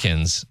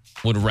Americans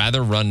would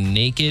rather run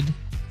naked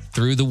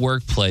through the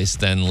workplace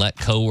than let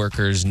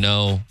coworkers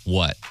know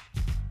what?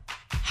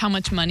 How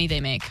much money they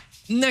make.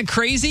 Isn't that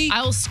crazy?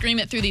 I will scream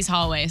it through these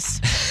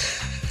hallways.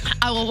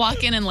 I will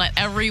walk in and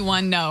let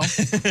everyone know.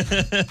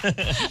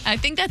 I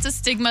think that's a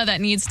stigma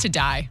that needs to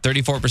die.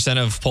 34%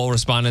 of poll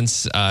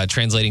respondents,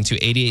 translating to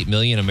 88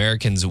 million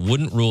Americans,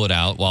 wouldn't rule it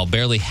out, while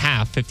barely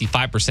half,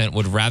 55%,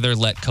 would rather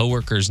let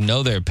coworkers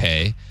know their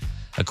pay,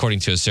 according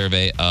to a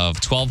survey of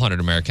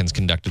 1,200 Americans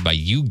conducted by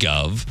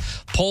YouGov.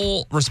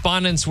 Poll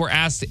respondents were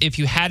asked if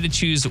you had to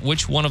choose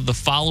which one of the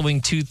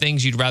following 2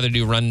 things you'd rather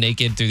do, run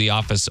naked through the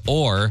office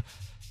or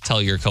tell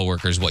your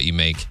coworkers what you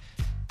make.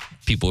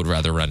 People would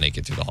rather run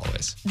naked through the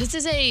hallways. This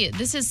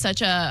is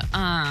such a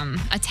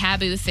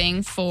taboo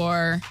thing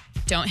for,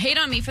 don't hate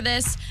on me for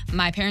this,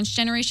 my parents'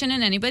 generation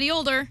and anybody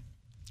older.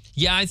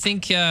 Yeah, I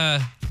think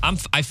I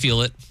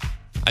feel it.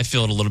 I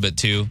feel it a little bit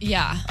too.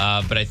 Yeah.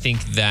 But I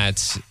think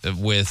that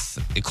with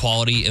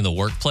equality in the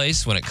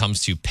workplace, when it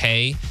comes to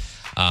pay,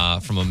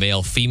 from a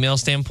male-female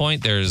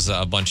standpoint, there's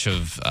a bunch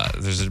of,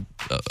 there's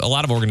a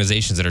lot of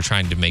organizations that are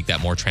trying to make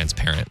that more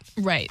transparent.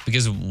 Right.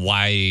 Because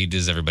why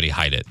does everybody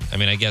hide it? I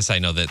mean, I guess I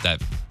know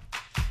that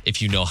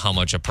if you know how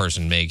much a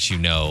person makes, you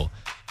know,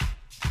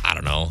 I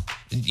don't know,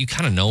 you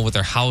kind of know what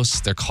their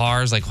house, their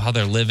cars, like how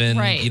they're living,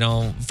 right. You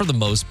know, for the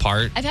most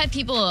part. I've had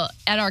people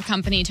at our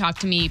company talk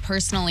to me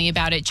personally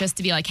about it just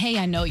to be like, hey,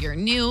 I know you're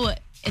new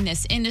in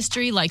this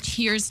industry. Like,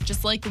 here's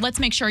just like, let's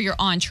make sure you're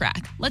on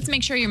track. Let's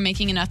make sure you're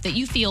making enough that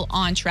you feel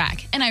on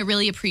track. And I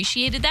really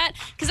appreciated that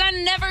because I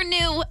never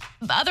knew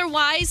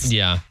otherwise.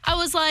 Yeah. I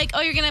was like,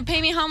 oh, you're going to pay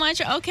me how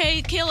much?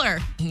 Okay, killer.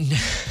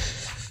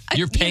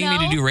 You're paying me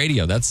to do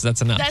radio. That's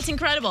enough. That's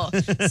incredible.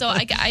 So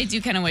I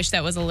do kind of wish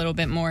that was a little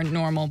bit more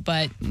normal,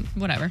 but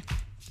whatever.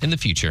 In the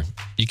future,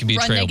 you can be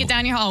Run naked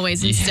down your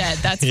hallways instead.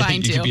 That's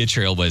fine, too. You can be a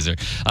trailblazer.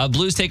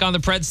 Blues take on the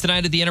Preds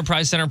tonight at the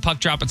Enterprise Center.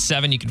 Puck drop at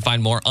 7. You can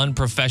find more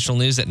unprofessional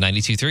news at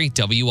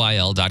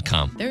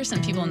 923wil.com. There are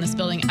some people in this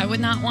building I would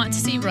not want to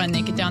see run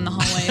naked down the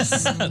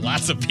hallways.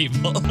 Lots of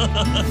people.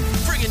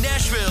 Bringing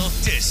Nashville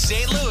to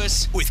St.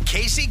 Louis with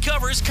Casey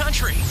Covers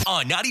Country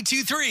on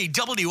 92.3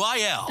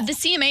 WIL. The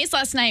CMAs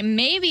last night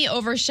maybe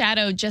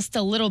overshadowed just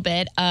a little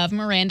bit of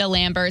Miranda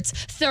Lambert's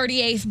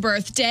 38th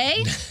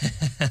birthday.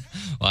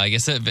 Well, I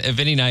guess if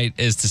any night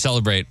is to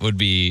celebrate would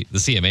be the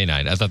CMA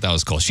night. I thought that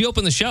was cool. She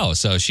opened the show,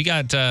 so she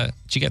got to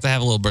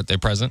have a little birthday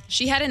present.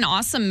 She had an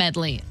awesome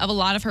medley of a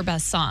lot of her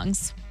best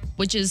songs,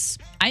 which is,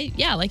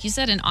 like you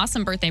said, an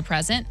awesome birthday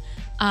present.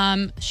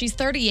 She's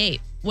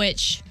 38,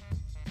 which,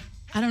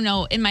 I don't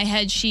know, in my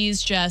head,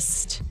 she's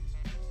just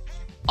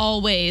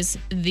always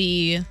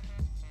the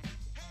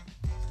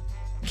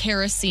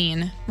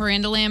kerosene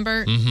Miranda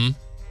Lambert. Mm-hmm.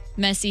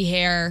 Messy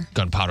hair.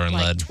 Gunpowder and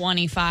lead.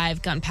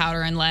 25,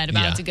 gunpowder and lead,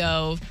 about to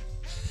go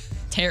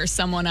tear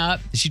someone up.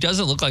 She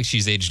doesn't look like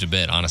she's aged a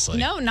bit, honestly.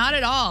 No, not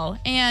at all.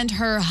 And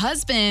her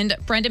husband,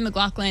 Brendan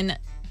McLaughlin,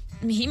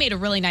 he made a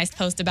really nice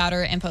post about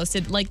her and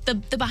posted like the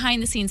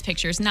behind the scenes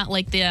pictures, not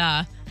like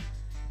the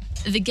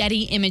the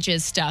Getty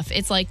Images stuff.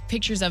 It's like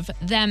pictures of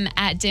them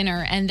at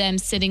dinner and them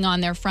sitting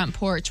on their front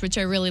porch, which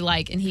I really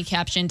like. And he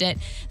captioned it,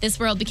 "This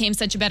world became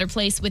such a better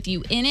place with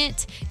you in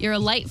it. You're a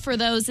light for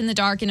those in the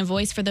dark and a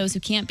voice for those who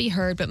can't be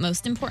heard. But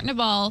most important of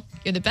all,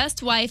 you're the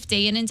best wife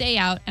day in and day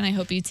out. And I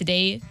hope you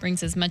today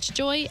brings as much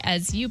joy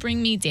as you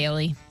bring me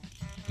daily."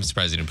 I'm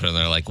surprised you didn't put it in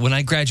there like, when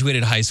I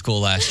graduated high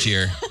school last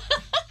year.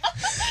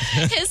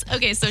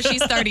 Okay, so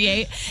she's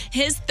 38.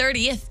 His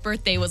 30th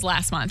birthday was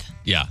last month.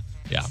 Yeah.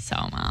 So,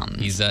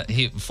 He's a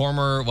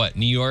former,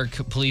 New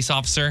York police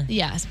officer?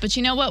 Yes, but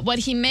you know what? What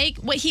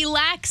he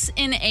lacks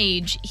in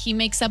age, he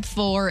makes up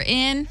for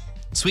in...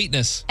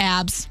 Sweetness.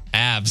 Abs.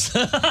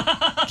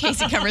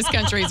 Casey Covers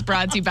Country is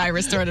brought to you by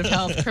Restorative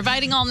Health,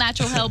 providing all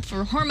natural help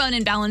for hormone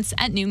imbalance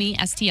at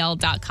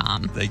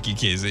NewMeSTL.com. Thank you,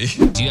 Casey.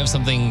 Do you have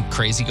something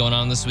crazy going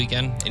on this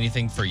weekend?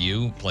 Anything for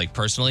you, like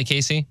personally,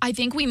 Casey? I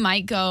think we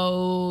might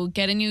go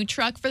get a new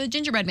truck for the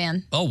gingerbread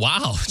man. Oh,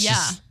 wow.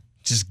 Yeah.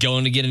 Just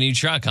going to get a new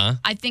truck, huh?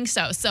 I think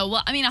so. So,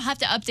 well, I mean, I'll have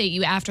to update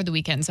you after the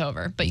weekend's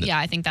over. But yeah,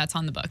 I think that's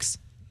on the books.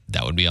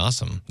 That would be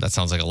awesome. That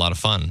sounds like a lot of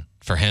fun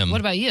for him.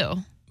 What about you?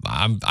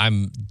 I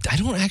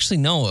don't actually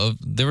know.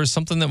 There was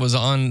something that was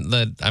on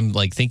that I'm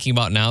like thinking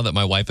about now that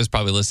my wife is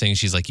probably listening.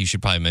 She's like, you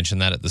should probably mention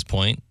that at this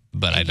point.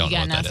 But I don't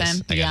know what that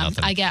is. I got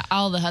nothing. I get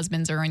all the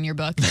husbands are in your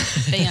book.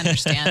 They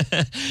understand.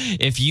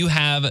 If you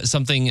have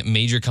something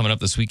major coming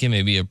up this weekend,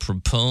 maybe a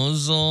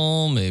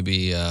proposal, maybe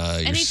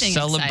you're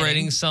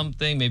celebrating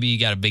something, maybe you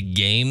got a big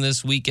game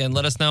this weekend,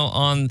 let us know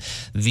on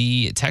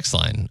the text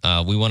line.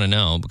 We want to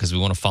know because we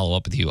want to follow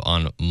up with you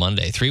on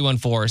Monday.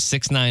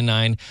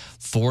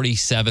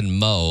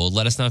 314-699-47-MO.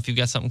 Let us know if you've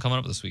got something coming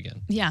up this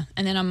weekend. Yeah.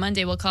 And then on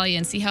Monday, we'll call you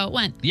and see how it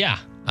went. Yeah.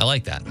 I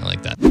like that.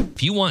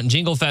 If you want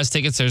Jingle Fest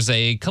tickets, there's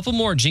a couple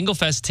more Jingle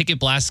Fest ticket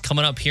blasts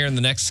coming up here in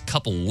the next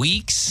couple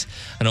weeks.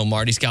 I know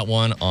Marty's got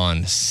one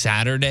on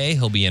Saturday.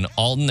 He'll be in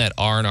Alton at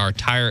R&R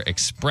Tire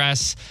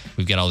Express.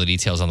 We've got all the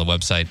details on the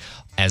website,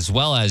 as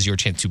well as your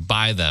chance to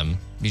buy them.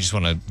 You just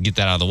want to get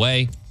that out of the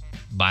way,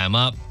 buy them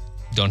up.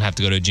 Don't have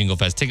to go to a Jingle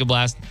Fest ticket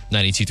blast,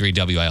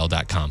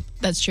 923WIL.com.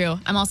 That's true.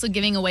 I'm also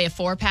giving away a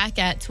 4-pack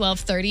at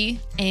 12:30,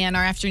 and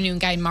our afternoon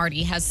guide,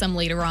 Marty, has some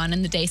later on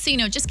in the day. So,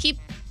 just keep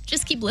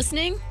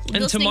listening.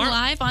 And listening tomorrow,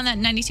 live on that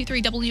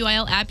 92.3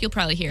 WIL app. You'll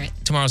probably hear it.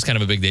 Tomorrow's kind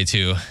of a big day,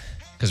 too,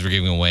 because we're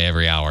giving away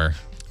every hour.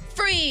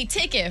 Free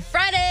Ticket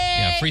Friday.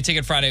 Yeah, Free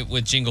Ticket Friday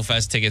with Jingle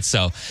Fest tickets.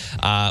 So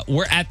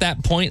we're at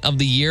that point of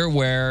the year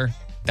where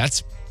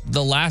that's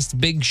the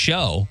last big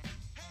show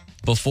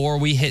before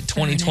we hit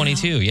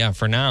 2022. Yeah,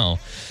 for now.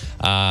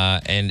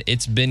 And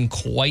it's been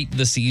quite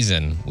the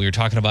season. We were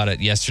talking about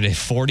it yesterday.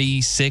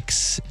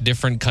 46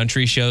 different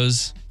country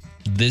shows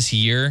this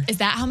year. Is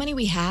that how many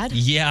we had?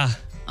 Yeah.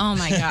 Oh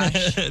my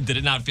gosh. Did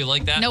it not feel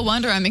like that? No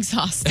wonder I'm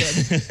exhausted.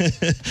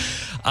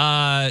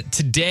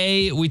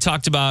 Today we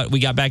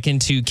got back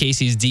into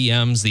Casey's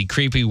DMs, the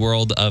creepy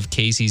world of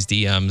Casey's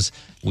DMs.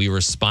 We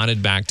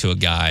responded back to a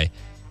guy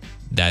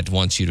that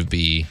wants you to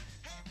be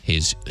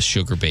his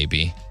sugar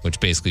baby,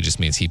 which basically just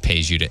means he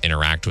pays you to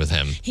interact with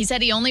him. He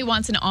said he only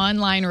wants an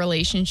online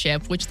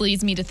relationship, which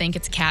leads me to think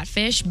it's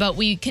catfish, but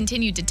we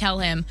continued to tell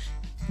him,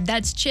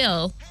 that's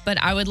chill,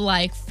 but I would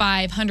like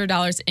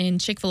 $500 in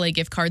Chick-fil-A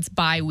gift cards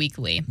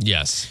bi-weekly.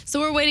 Yes. So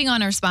we're waiting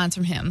on a response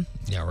from him.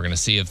 Yeah, we're going to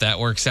see if that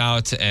works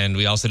out. And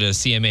we also did a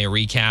CMA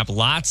recap.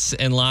 Lots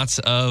and lots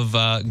of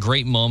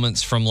great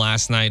moments from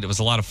last night. It was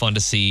a lot of fun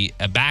to see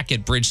back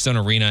at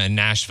Bridgestone Arena in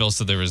Nashville.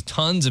 So there was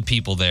tons of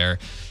people there.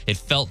 It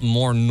felt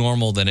more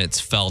normal than it's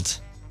felt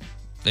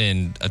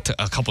in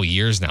a couple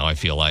years now, I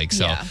feel like.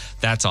 So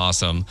That's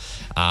awesome.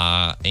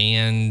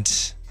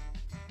 And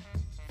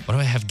what do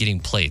I have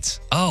getting plates?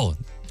 Oh,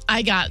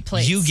 I got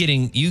plates. You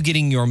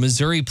getting your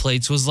Missouri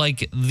plates was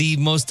like the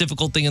most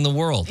difficult thing in the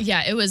world.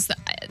 Yeah,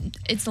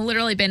 it's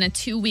literally been a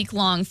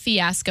 2-week-long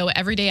fiasco.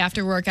 Every day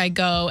after work, I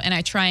go and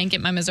I try and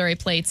get my Missouri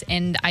plates,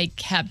 and I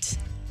kept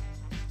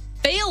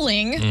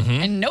failing,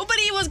 and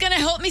nobody was going to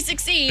help me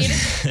succeed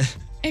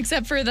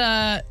except for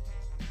the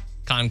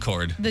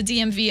Concord. The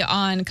DMV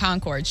on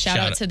Concord. Shout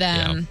out to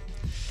them. Yeah.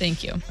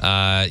 Thank you.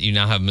 You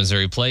now have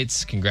Missouri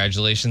plates.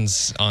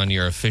 Congratulations on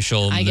your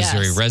official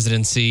Missouri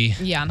residency.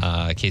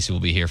 Yeah. Casey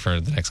will be here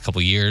for the next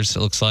couple years, it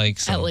looks like.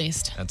 So at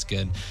least. That's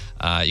good.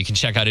 You can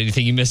check out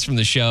anything you missed from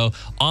the show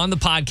on the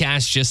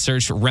podcast. Just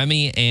search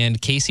Remy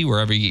and Casey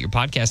wherever you get your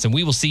podcast, and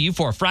we will see you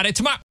for Friday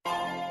tomorrow.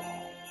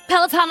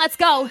 Peloton, let's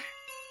go.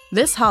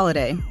 This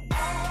holiday,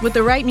 with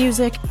the right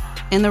music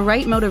and the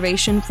right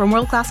motivation from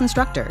world-class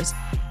instructors,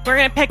 we're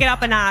going to pick it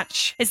up a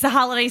notch. It's the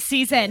holiday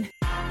season.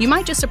 You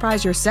might just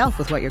surprise yourself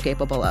with what you're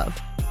capable of.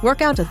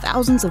 Work out to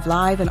thousands of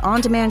live and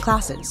on-demand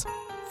classes,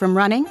 from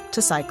running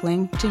to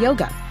cycling to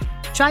yoga.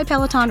 Try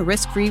Peloton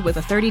risk-free with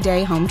a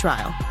 30-day home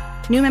trial.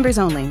 New members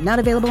only, not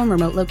available in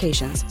remote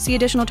locations. See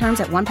additional terms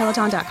at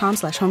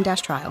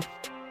onepeloton.com/home-trial.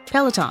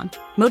 Peloton,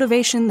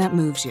 motivation that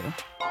moves you.